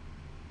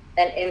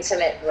an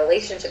intimate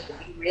relationship,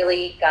 if you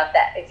really got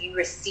that, if you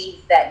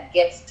received that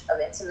gift of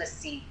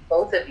intimacy,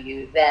 both of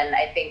you, then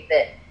I think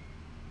that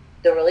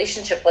the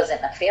relationship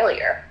wasn't a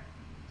failure.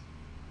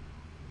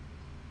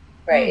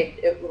 Right?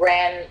 It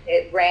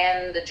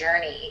ran the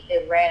journey.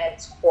 It ran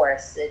its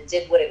course. It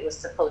did what it was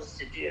supposed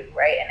to do.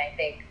 Right? And I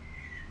think,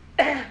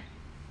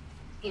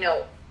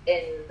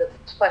 in the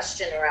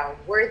question around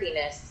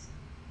worthiness,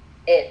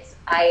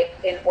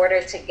 in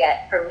order to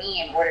get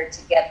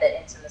that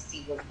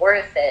intimacy was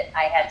worth it,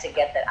 I had to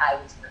get that I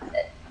was worth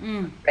it.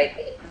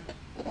 Right?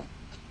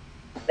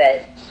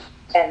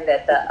 And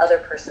that the other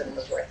person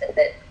was worth it,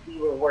 that we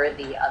were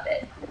worthy of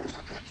it.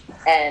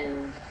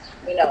 And,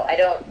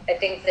 I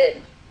think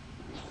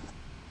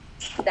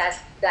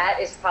that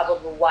is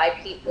probably why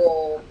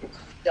people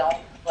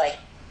don't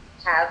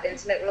have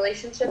intimate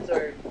relationships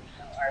or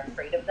are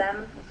afraid of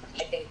them.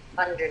 I think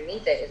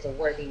underneath it is a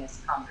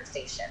worthiness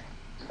conversation,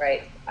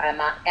 right? Am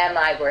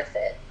I worth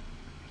it?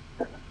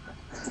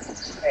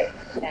 Right.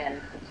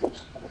 And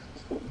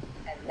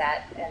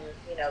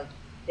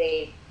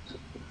they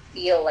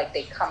feel like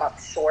they come up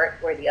short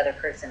where the other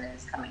person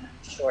is coming up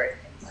short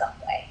in some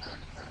way,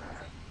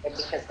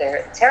 because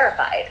they're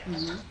terrified.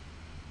 Mm-hmm.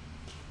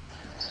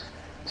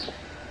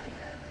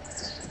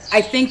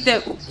 I think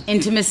that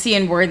intimacy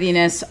and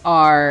worthiness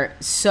are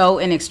so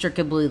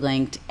inextricably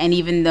linked, and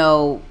even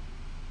though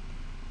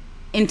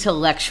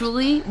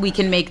intellectually we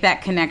can make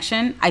that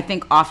connection, I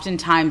think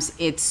oftentimes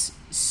it's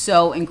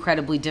so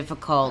incredibly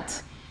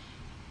difficult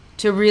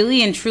to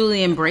really and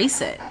truly embrace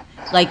it.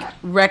 Like,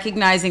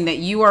 recognizing that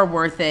you are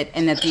worth it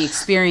and that the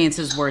experience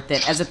is worth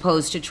it, as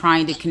opposed to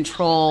trying to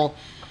control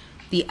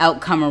the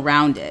outcome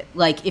around it.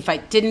 Like, if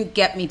it didn't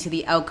get me to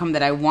the outcome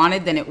that I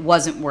wanted, then it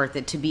wasn't worth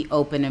it to be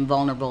open and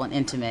vulnerable and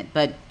intimate.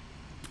 But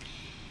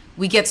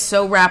we get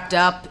so wrapped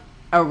up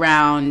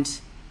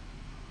around,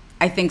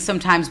 I think,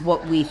 sometimes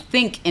what we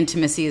think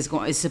intimacy is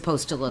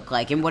supposed to look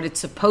like and what it's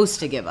supposed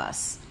to give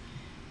us,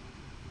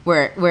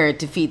 where it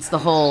defeats the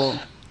whole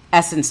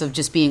essence of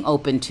just being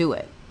open to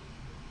it.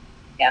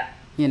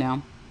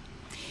 Yeah.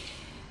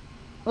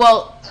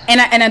 Well,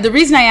 and the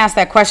reason I asked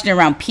that question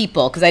around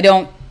people, because I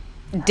don't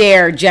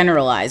dare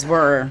generalize,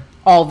 we're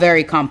all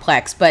very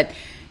complex, but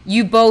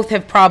you both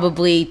have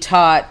probably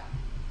taught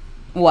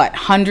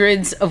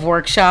hundreds of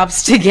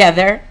workshops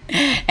together,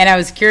 and I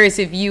was curious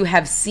if you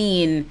have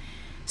seen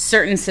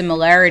certain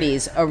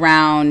similarities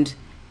around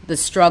the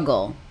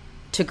struggle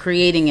to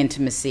creating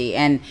intimacy,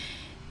 and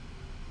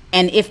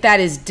if that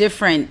is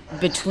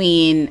different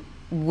between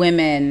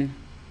women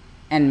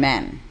and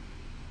men.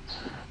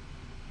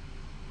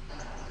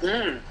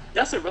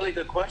 That's a really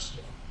good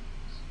question.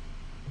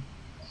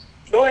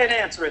 Go ahead and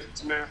answer it,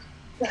 Tamara.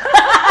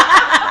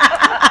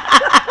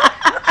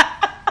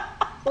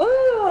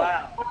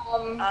 Wow.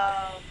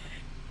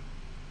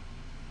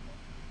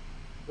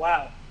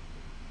 Wow.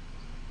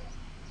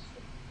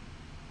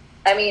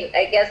 I mean,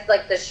 I guess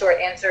like the short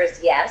answer is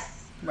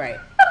yes. Right.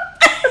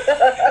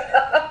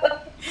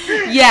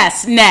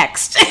 Yes,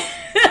 next.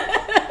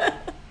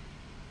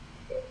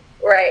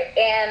 Right.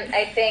 And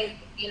I think,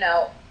 you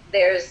know,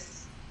 there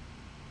is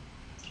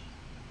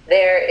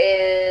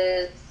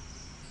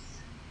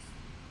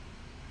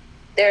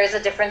a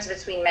difference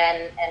between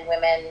men and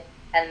women,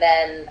 and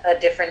then a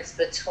difference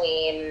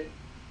between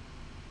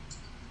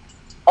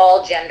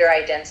all gender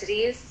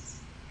identities,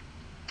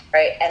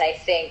 right? And I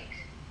think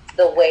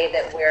the way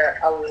that we're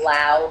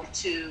allowed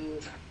to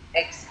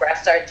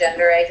express our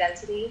gender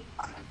identity,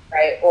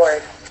 right?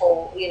 Or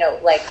you know,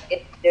 like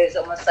there's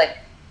almost like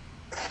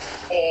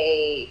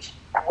a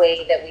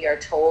way that we are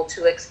told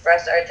to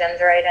express our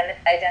gender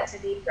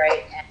identity,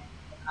 right? And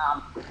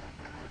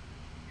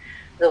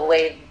the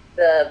way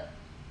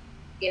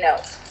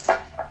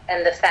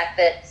and the fact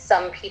that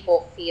some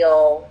people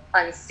feel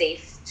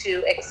unsafe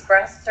to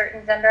express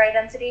certain gender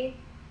identity,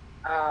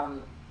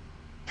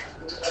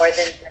 more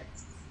than,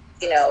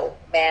 you know,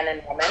 man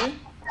and woman,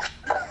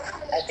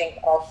 I think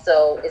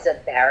also is a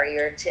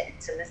barrier to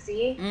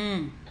intimacy.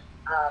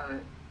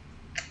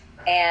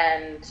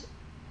 And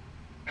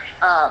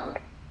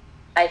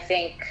I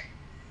think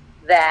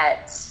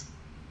that,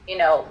 you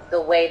know,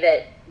 the way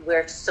that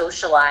we're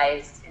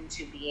socialized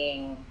into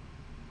being,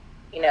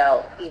 you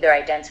know, either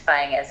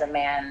identifying as a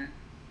man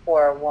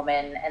or a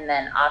woman and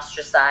then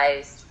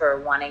ostracized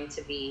for wanting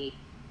to be,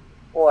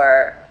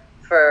 or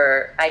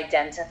for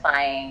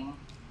identifying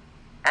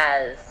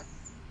as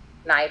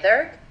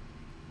neither,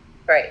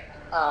 right,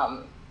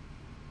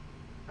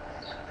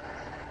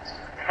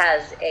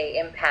 has a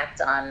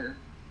impact on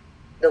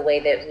the way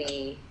that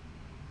we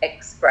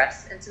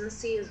express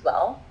intimacy as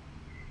well.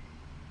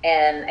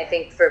 And I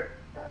think for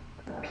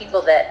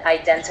people that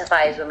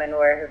identify as women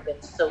or have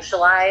been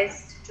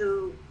socialized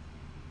to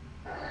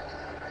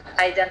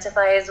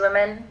identify as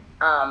women,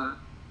 I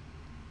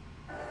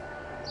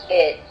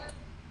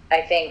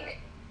think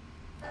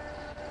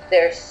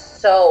there's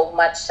so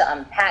much to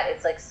unpack.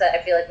 It's like, so I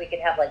feel like we could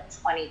have like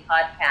 20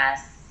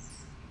 podcasts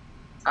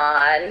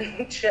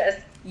on just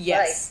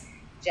yes, like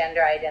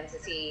gender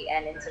identity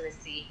and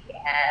intimacy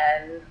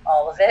and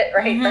all of it,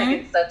 right? Mm-hmm. Like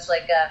it's such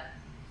like a,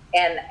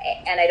 and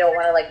I don't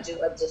want to like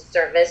do a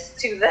disservice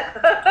to the.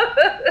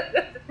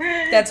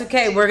 That's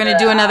okay. We're gonna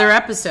do another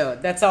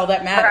episode. That's all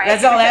that matters. Right.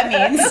 That's all that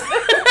means.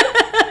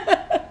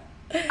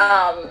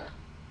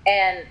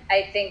 And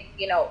I think,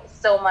 you know,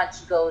 so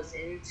much goes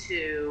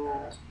into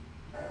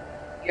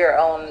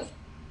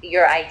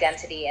your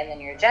identity and then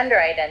your gender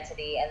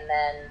identity, and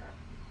then,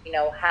 you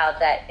know, how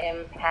that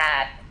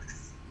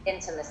impacts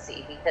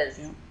intimacy, because,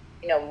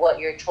 you know, what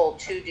you're told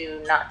to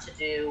do, not to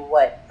do,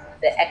 what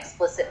the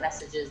explicit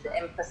messages, the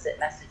implicit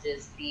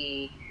messages,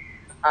 the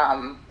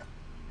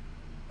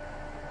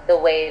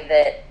way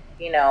that,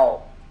 you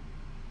know,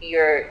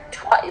 you're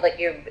taught, like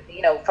you're,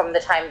 you know, from the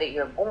time that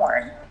you're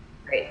born,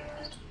 right?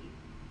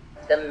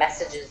 The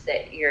messages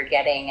that you're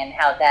getting and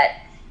how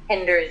that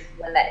hinders,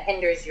 when that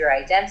hinders your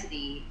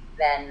identity,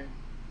 then,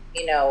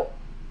 you know,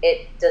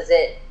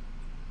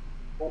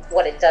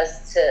 what it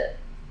does to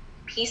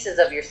pieces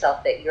of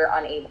yourself that you're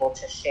unable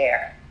to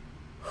share,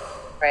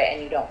 right?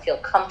 And you don't feel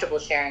comfortable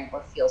sharing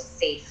or feel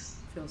safe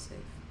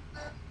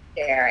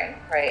sharing,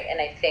 right?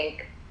 And I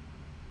think,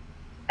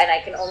 and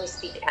I can only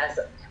speak as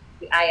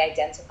I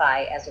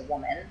identify as a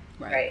woman,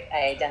 right?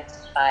 I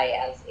identify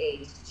as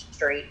a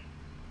straight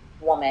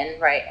woman,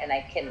 right? And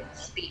I can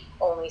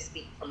only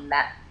speak from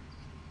that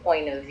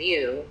point of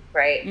view,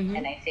 right? Mm-hmm.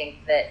 And I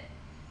think that,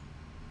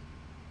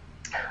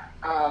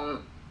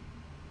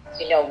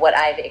 you know, what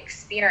I've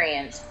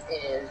experienced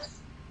is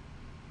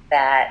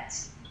that,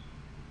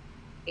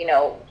 you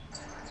know,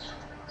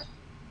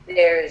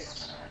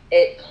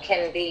 it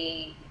can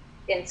be,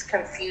 it's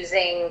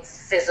confusing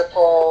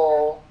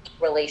physical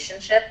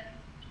relationship,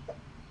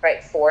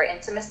 right, for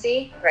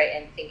intimacy, right,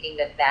 and thinking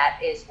that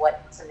is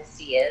what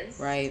intimacy is,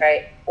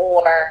 right,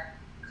 or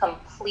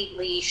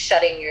completely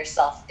shutting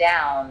yourself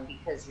down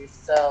because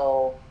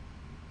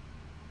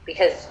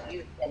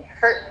you've been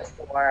hurt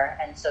before,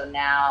 and so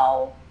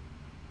now,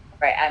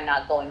 right, I'm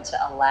not going to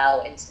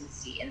allow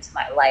intimacy into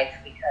my life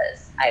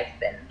because I've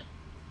been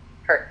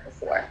hurt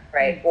before,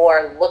 right, mm-hmm.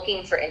 or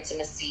looking for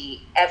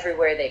intimacy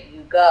everywhere that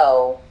you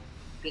go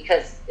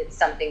because it's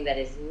something that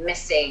is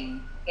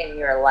missing in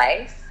your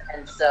life,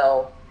 and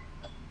so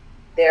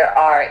there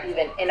are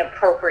even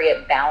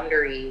inappropriate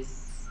boundaries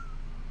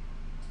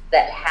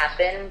that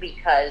happen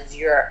because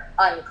you're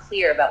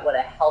unclear about what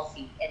a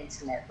healthy,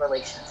 intimate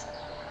relationship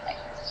is like.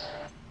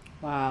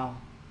 Wow.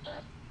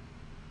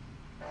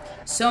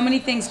 So many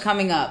things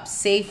coming up.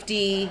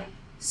 Safety,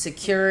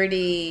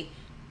 security,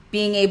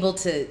 being able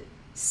to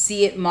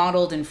see it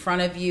modeled in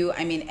front of you.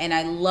 I mean, and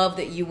I love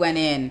that you went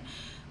in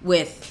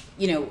with,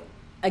 you know,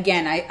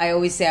 again, I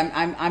always say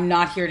I'm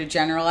not here to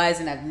generalize,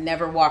 and I've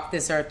never walked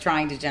this earth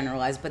trying to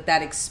generalize, but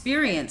that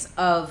experience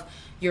of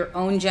your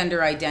own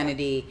gender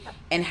identity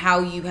and how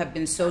you have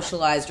been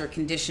socialized or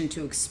conditioned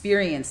to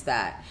experience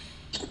that.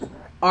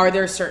 are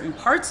there certain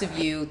parts of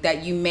you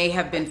that you may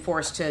have been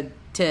forced to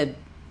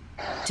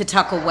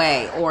tuck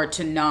away or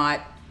to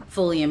not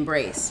fully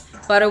embrace?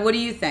 Butter, what do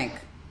you think?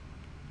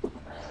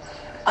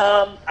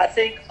 I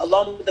think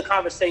along with the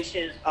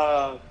conversation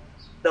of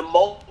the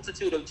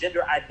multitude of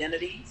gender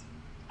identities,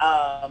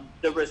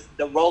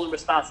 the role and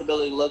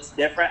responsibility looks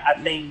different.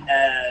 I think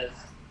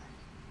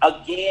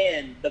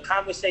again, the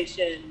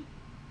conversation,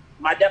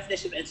 my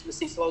definition of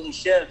intimacy slowly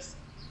shifts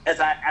as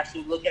I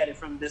actually look at it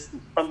from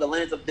the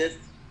lens of this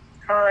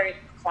current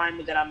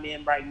climate that I'm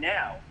in right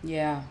now.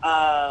 Yeah.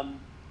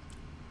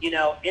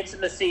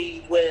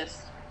 Intimacy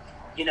with,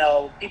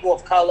 people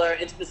of color,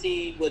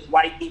 intimacy with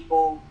white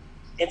people,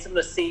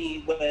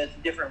 intimacy with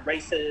different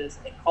races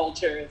and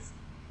cultures,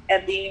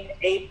 and being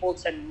able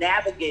to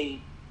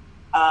navigate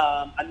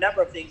a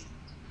number of things.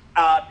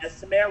 As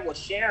Samara was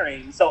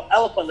sharing so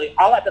eloquently,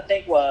 all I had to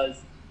think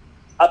was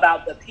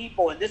about the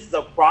people, and this is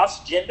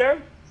across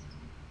gender,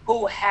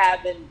 who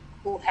have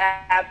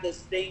this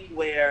thing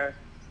where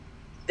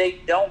they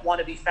don't want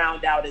to be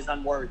found out as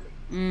unworthy.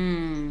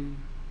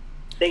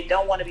 They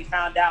don't want to be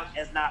found out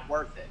as not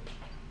worth it.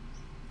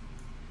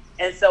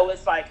 And so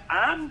it's like,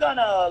 I'm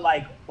gonna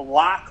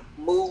block,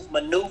 move,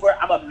 maneuver.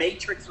 I'm gonna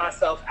matrix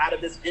myself out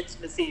of this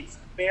intimacy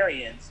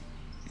experience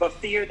for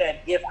fear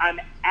that if I'm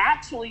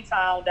actually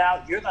found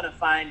out, you're gonna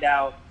find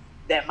out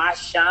that my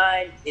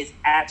shine is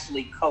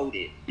actually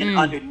coated and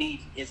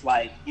underneath is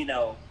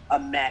a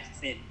matte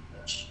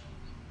finish.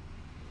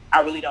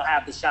 I really don't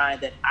have the shine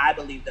that I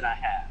believe that I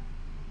have.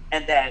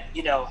 And that,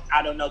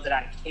 I don't know that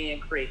I can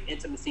create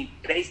intimacy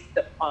based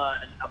upon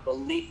a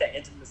belief that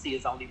intimacy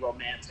is only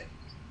romantic.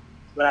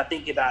 When I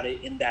think about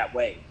it in that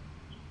way,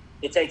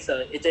 it takes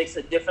a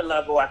different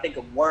level, I think,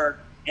 of work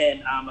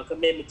and a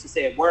commitment to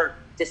say at work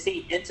to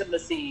see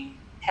intimacy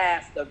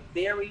past the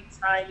very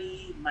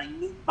tiny,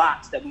 minute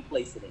box that we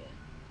place it in,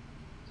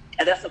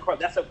 and that's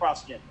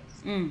across genders.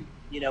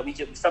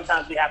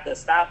 Sometimes we have to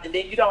stop, and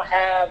then you don't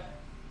have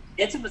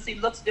intimacy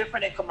looks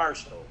different in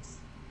commercials.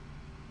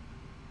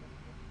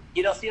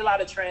 You don't see a lot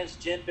of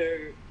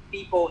transgender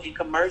people in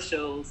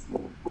commercials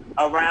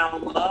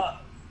around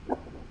love.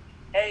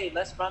 Hey,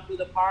 let's run through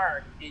the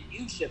park, and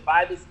you should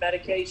buy this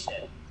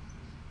medication.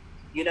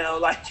 It's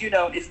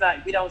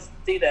not. We don't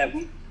see that.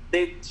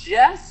 They've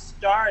just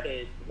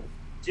started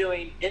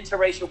doing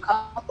interracial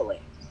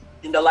coupling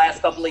in the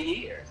last couple of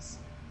years.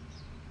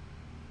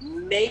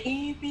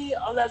 Maybe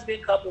a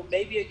lesbian couple,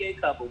 maybe a gay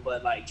couple,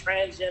 but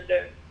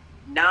transgender,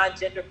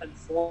 non-gender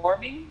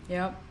conforming.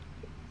 Yep.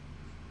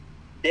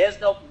 There's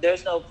no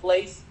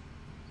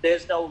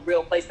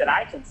real place that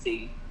I can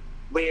see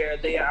where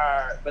they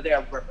are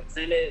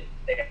represented,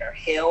 they are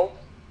held,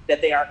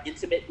 that they are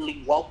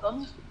intimately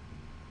welcomed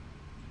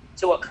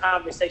to a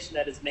conversation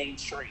that is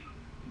mainstream.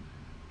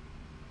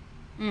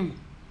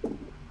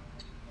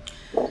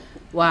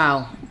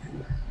 Wow.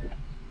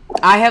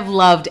 I have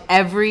loved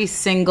every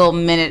single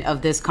minute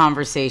of this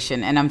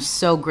conversation, and I'm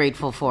so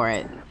grateful for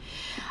it.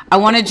 I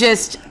want to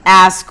just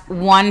ask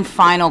one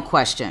final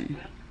question,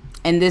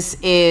 and this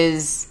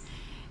is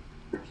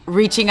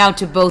reaching out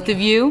to both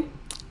of you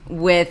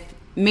with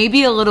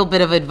maybe a little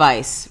bit of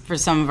advice for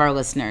some of our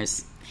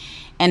listeners.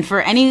 And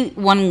for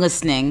anyone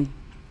listening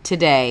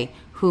today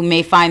who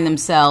may find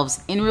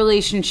themselves in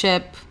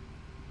relationship,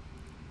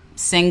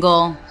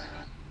 single,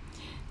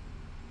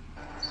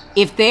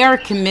 if they are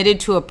committed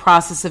to a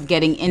process of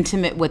getting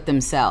intimate with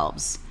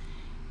themselves,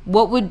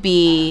 what would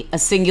be a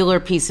singular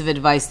piece of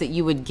advice that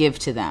you would give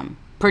to them,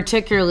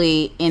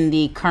 particularly in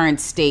the current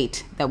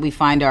state that we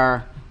find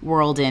our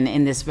world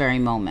in this very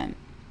moment?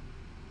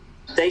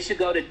 They should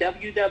go to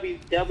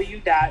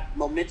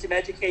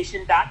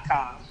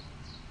www.momentumeducation.com.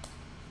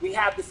 We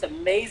have this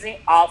amazing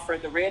offer,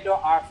 the Red Door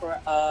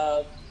offer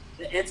of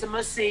the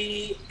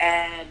intimacy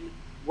and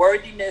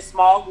worthiness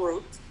small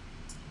groups.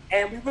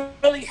 And we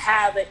really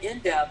have an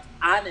in-depth,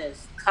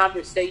 honest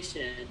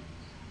conversation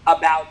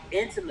about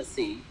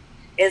intimacy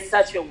in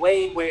such a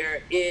way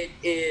where it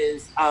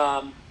is,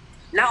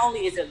 not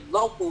only is it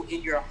local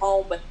in your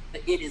home, but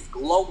it is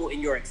global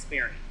in your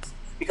experience.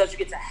 Because you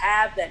get to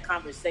have that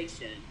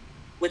conversation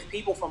with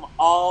people from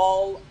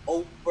all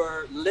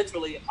over,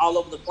 literally all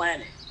over the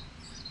planet.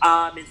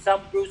 In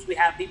some groups, we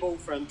have people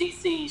from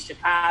DC,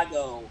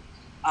 Chicago,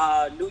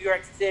 New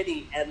York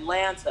City,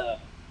 Atlanta.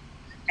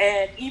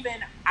 And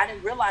even, I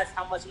didn't realize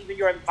how much even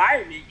your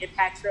environment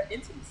impacts your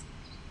intimacy,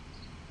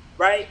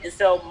 right? And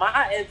so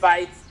my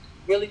advice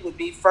really would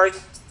be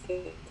first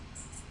to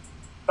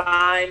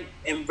find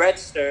and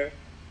register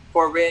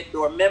for Red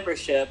Door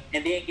membership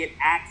and then get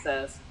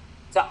access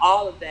to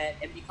all of that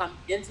and become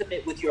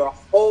intimate with your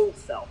whole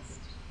self,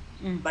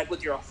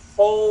 with your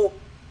whole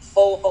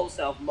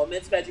self.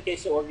 Momentum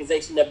Education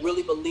organization that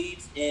really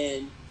believes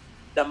in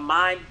the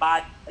mind,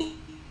 body,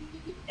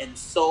 and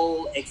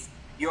soul,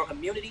 your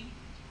community,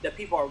 the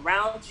people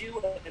around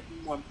you, and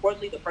more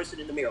importantly, the person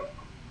in the mirror.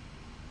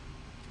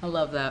 I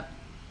love that.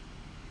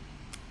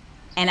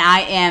 And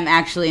I am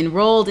actually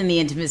enrolled in the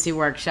intimacy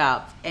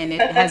workshop, and it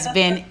has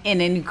been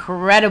an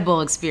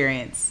incredible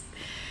experience.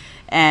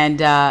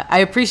 And I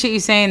appreciate you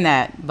saying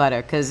that,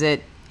 Butter, because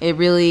it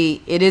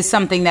is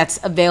something that's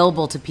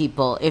available to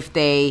people if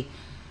they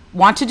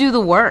want to do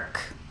the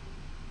work.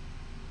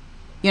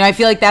 I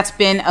feel like that's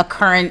been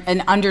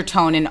an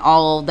undertone in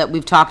all that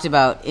we've talked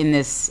about in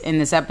this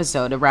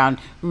episode around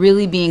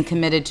really being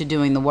committed to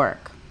doing the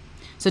work.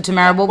 So,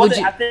 Tamara, what would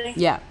you? I think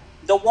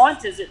the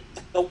want is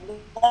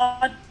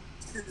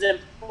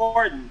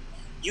important.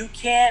 You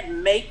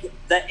can't make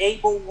the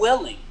able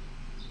willing,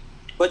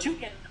 but you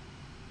can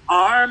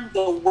arm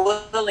the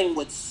willing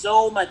with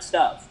so much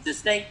stuff: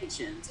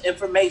 distinctions,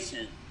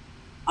 information,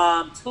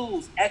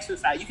 tools,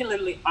 exercise. You can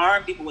literally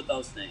arm people with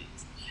those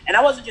things. And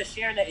I wasn't just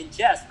sharing that in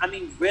jest. I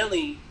mean,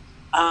 really,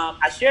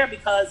 I share it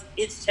because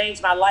it's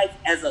changed my life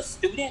as a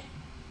student,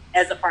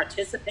 as a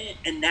participant,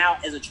 and now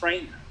as a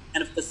trainer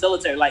and a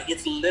facilitator. Like,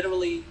 it's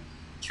literally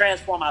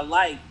transformed my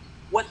life.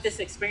 What this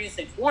experience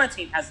in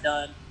quarantine has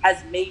done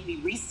has made me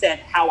reset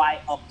how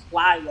I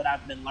apply what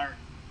I've been learning.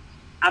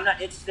 I'm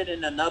not interested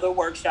in another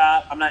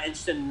workshop. I'm not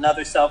interested in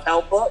another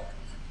self-help book.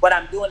 What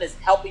I'm doing is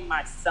helping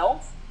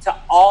myself to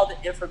all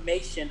the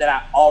information that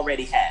I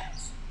already have.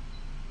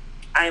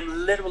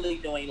 I'm literally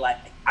doing,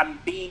 I'm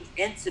being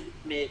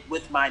intimate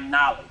with my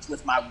knowledge,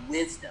 with my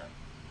wisdom,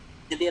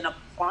 and then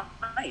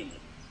applying it.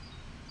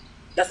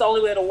 That's the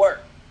only way it'll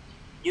work.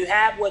 You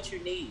have what you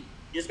need.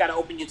 You just got to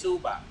open your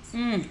toolbox.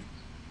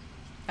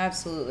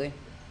 Absolutely.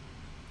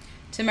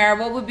 Tamara,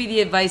 what would be the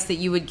advice that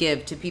you would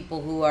give to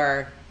people who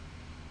are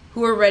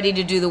ready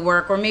to do the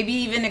work, or maybe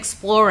even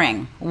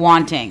exploring,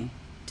 wanting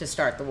to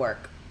start the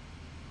work?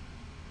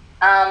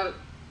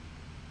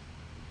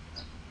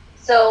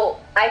 So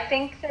I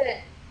think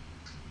that,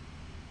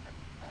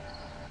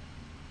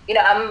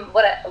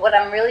 what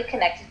I'm really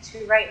connected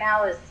to right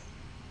now is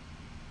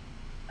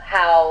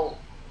how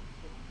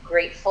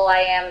grateful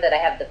I am that I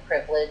have the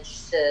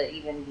privilege to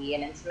even be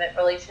in intimate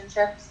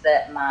relationships,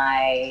 that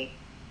my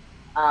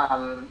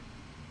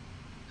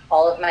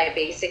all of my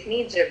basic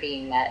needs are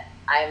being met.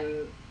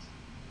 I'm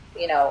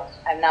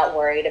not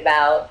worried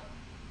about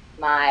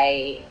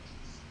my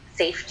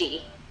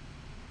safety,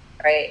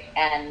 right?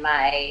 And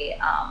my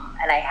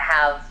and I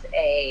have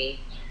a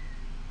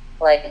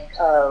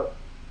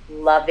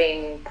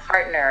loving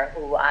partner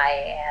who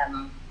I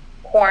am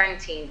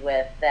quarantined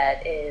with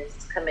that is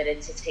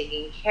committed to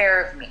taking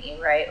care of me,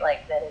 right?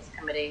 That is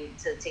committed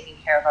to taking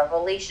care of our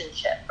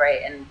relationship,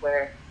 right? And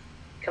we're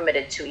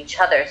committed to each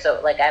other.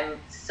 So I'm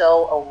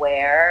so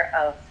aware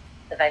of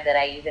the fact that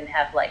I even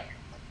have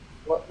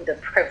the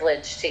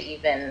privilege to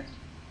even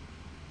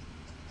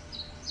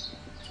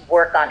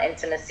work on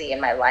intimacy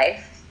in my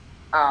life.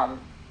 And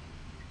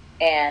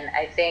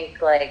I think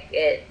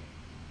it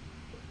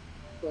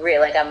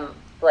really, I'm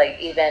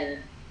even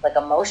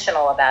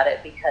emotional about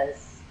it,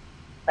 because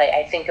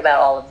I think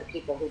about all of the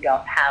people who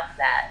don't have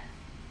that,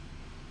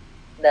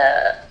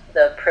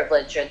 the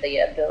privilege or the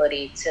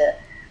ability to,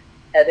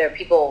 there are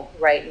people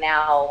right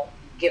now,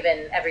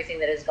 given everything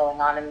that is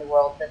going on in the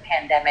world, the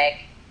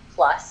pandemic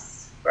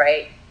plus,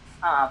 right,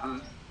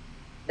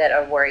 that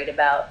are worried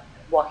about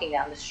walking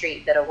down the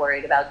street, that are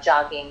worried about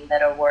jogging,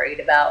 that are worried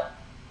about,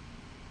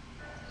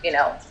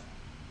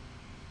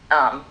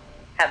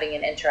 having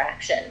an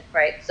interaction,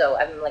 right? So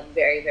I'm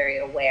very, very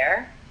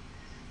aware.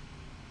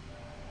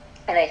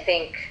 And I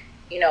think,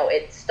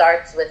 it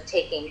starts with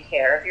taking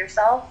care of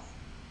yourself.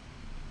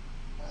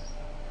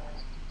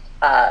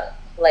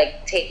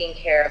 Taking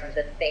care of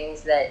the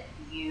things that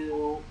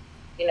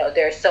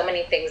there are so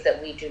many things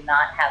that we do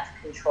not have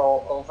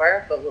control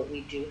over, but what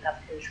we do have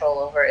control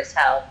over is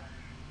how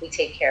we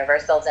take care of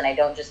ourselves. And I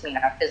don't just mean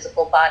our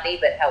physical body,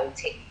 but how we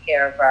take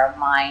care of our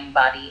mind,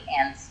 body,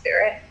 and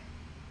spirit,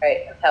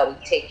 right? Of how we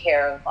take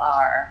care of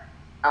our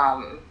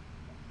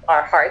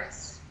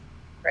hearts,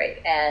 right?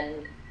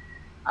 And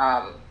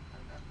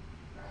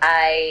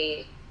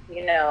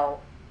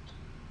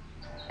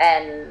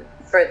and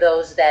for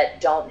those that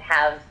don't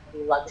have the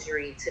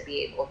luxury to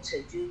be able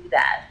to do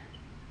that,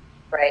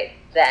 right?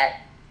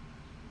 That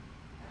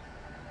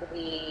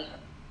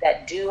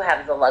do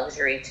have the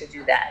luxury to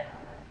do that,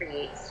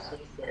 create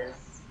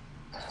spaces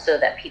so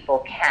that people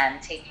can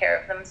take care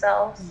of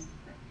themselves,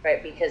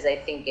 right? Because I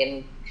think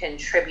in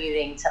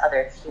contributing to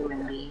other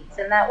human beings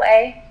in that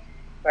way,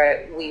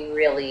 right, we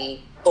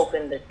really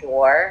open the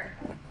door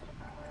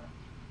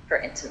for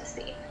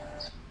intimacy.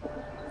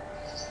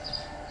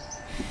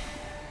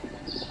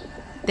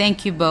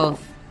 Thank you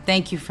both.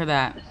 Thank you for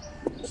that.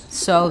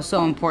 So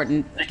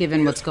important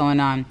given what's going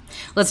on.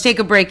 Let's take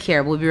a break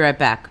here. We'll be right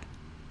back.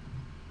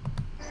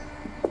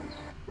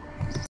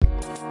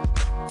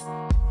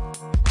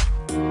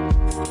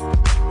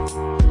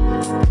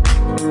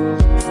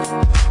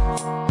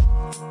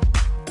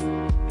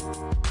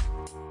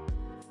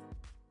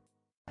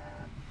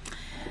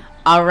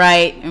 All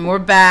right, and we're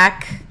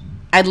back.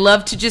 I'd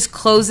love to just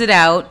close it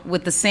out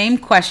with the same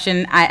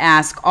question I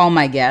ask all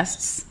my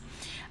guests.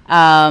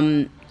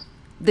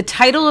 The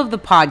title of the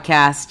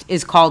podcast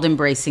is called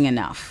Embracing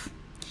Enough,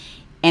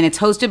 and it's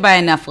hosted by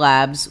Enough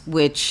Labs,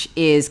 which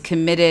is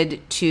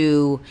committed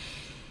to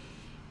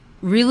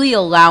really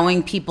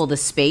allowing people the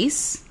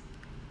space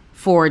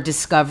for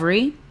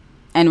discovery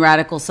and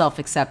radical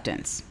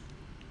self-acceptance.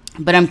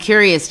 But I'm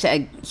curious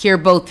to hear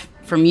both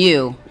from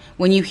you.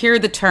 When you hear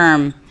the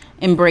term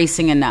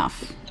embracing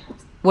enough,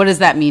 what does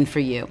that mean for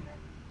you?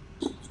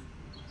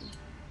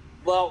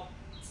 Well,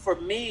 for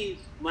me,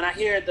 when I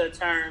hear the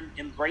term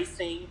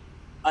embracing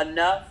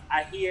enough,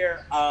 I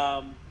hear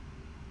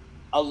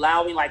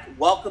allowing, like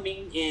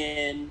welcoming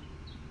in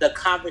the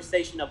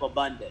conversation of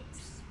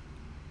abundance.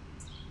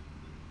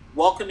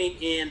 Welcoming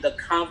in the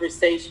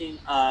conversation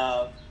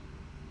of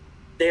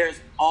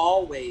there's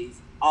always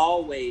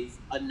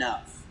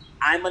enough.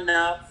 I'm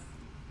enough.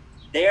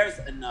 There's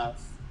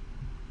enough.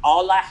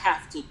 All I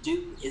have to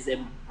do is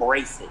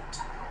embrace it.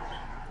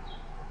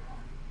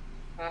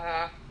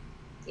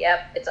 Yep,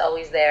 it's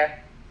always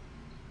there.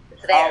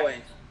 It's there. Always.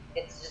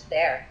 It's just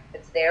there.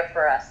 It's there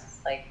for us.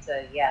 Like,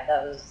 that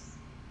was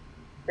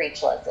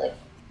preach, Leslie.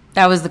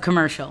 That was the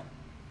commercial.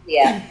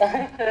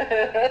 Yeah.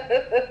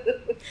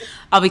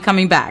 I'll be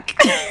coming back.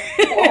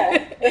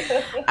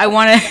 I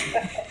want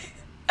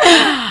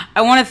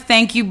to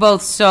thank you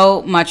both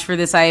so much for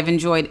this. I have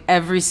enjoyed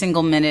every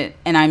single minute,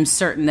 and I'm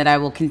certain that I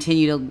will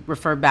continue to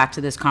refer back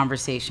to this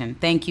conversation.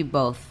 Thank you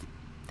both.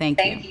 Thank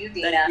you. Thank you,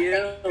 Dina. Thank you.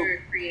 Thank you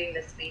for creating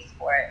the space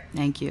for it.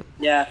 Thank you.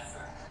 Yes.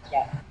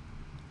 Yeah.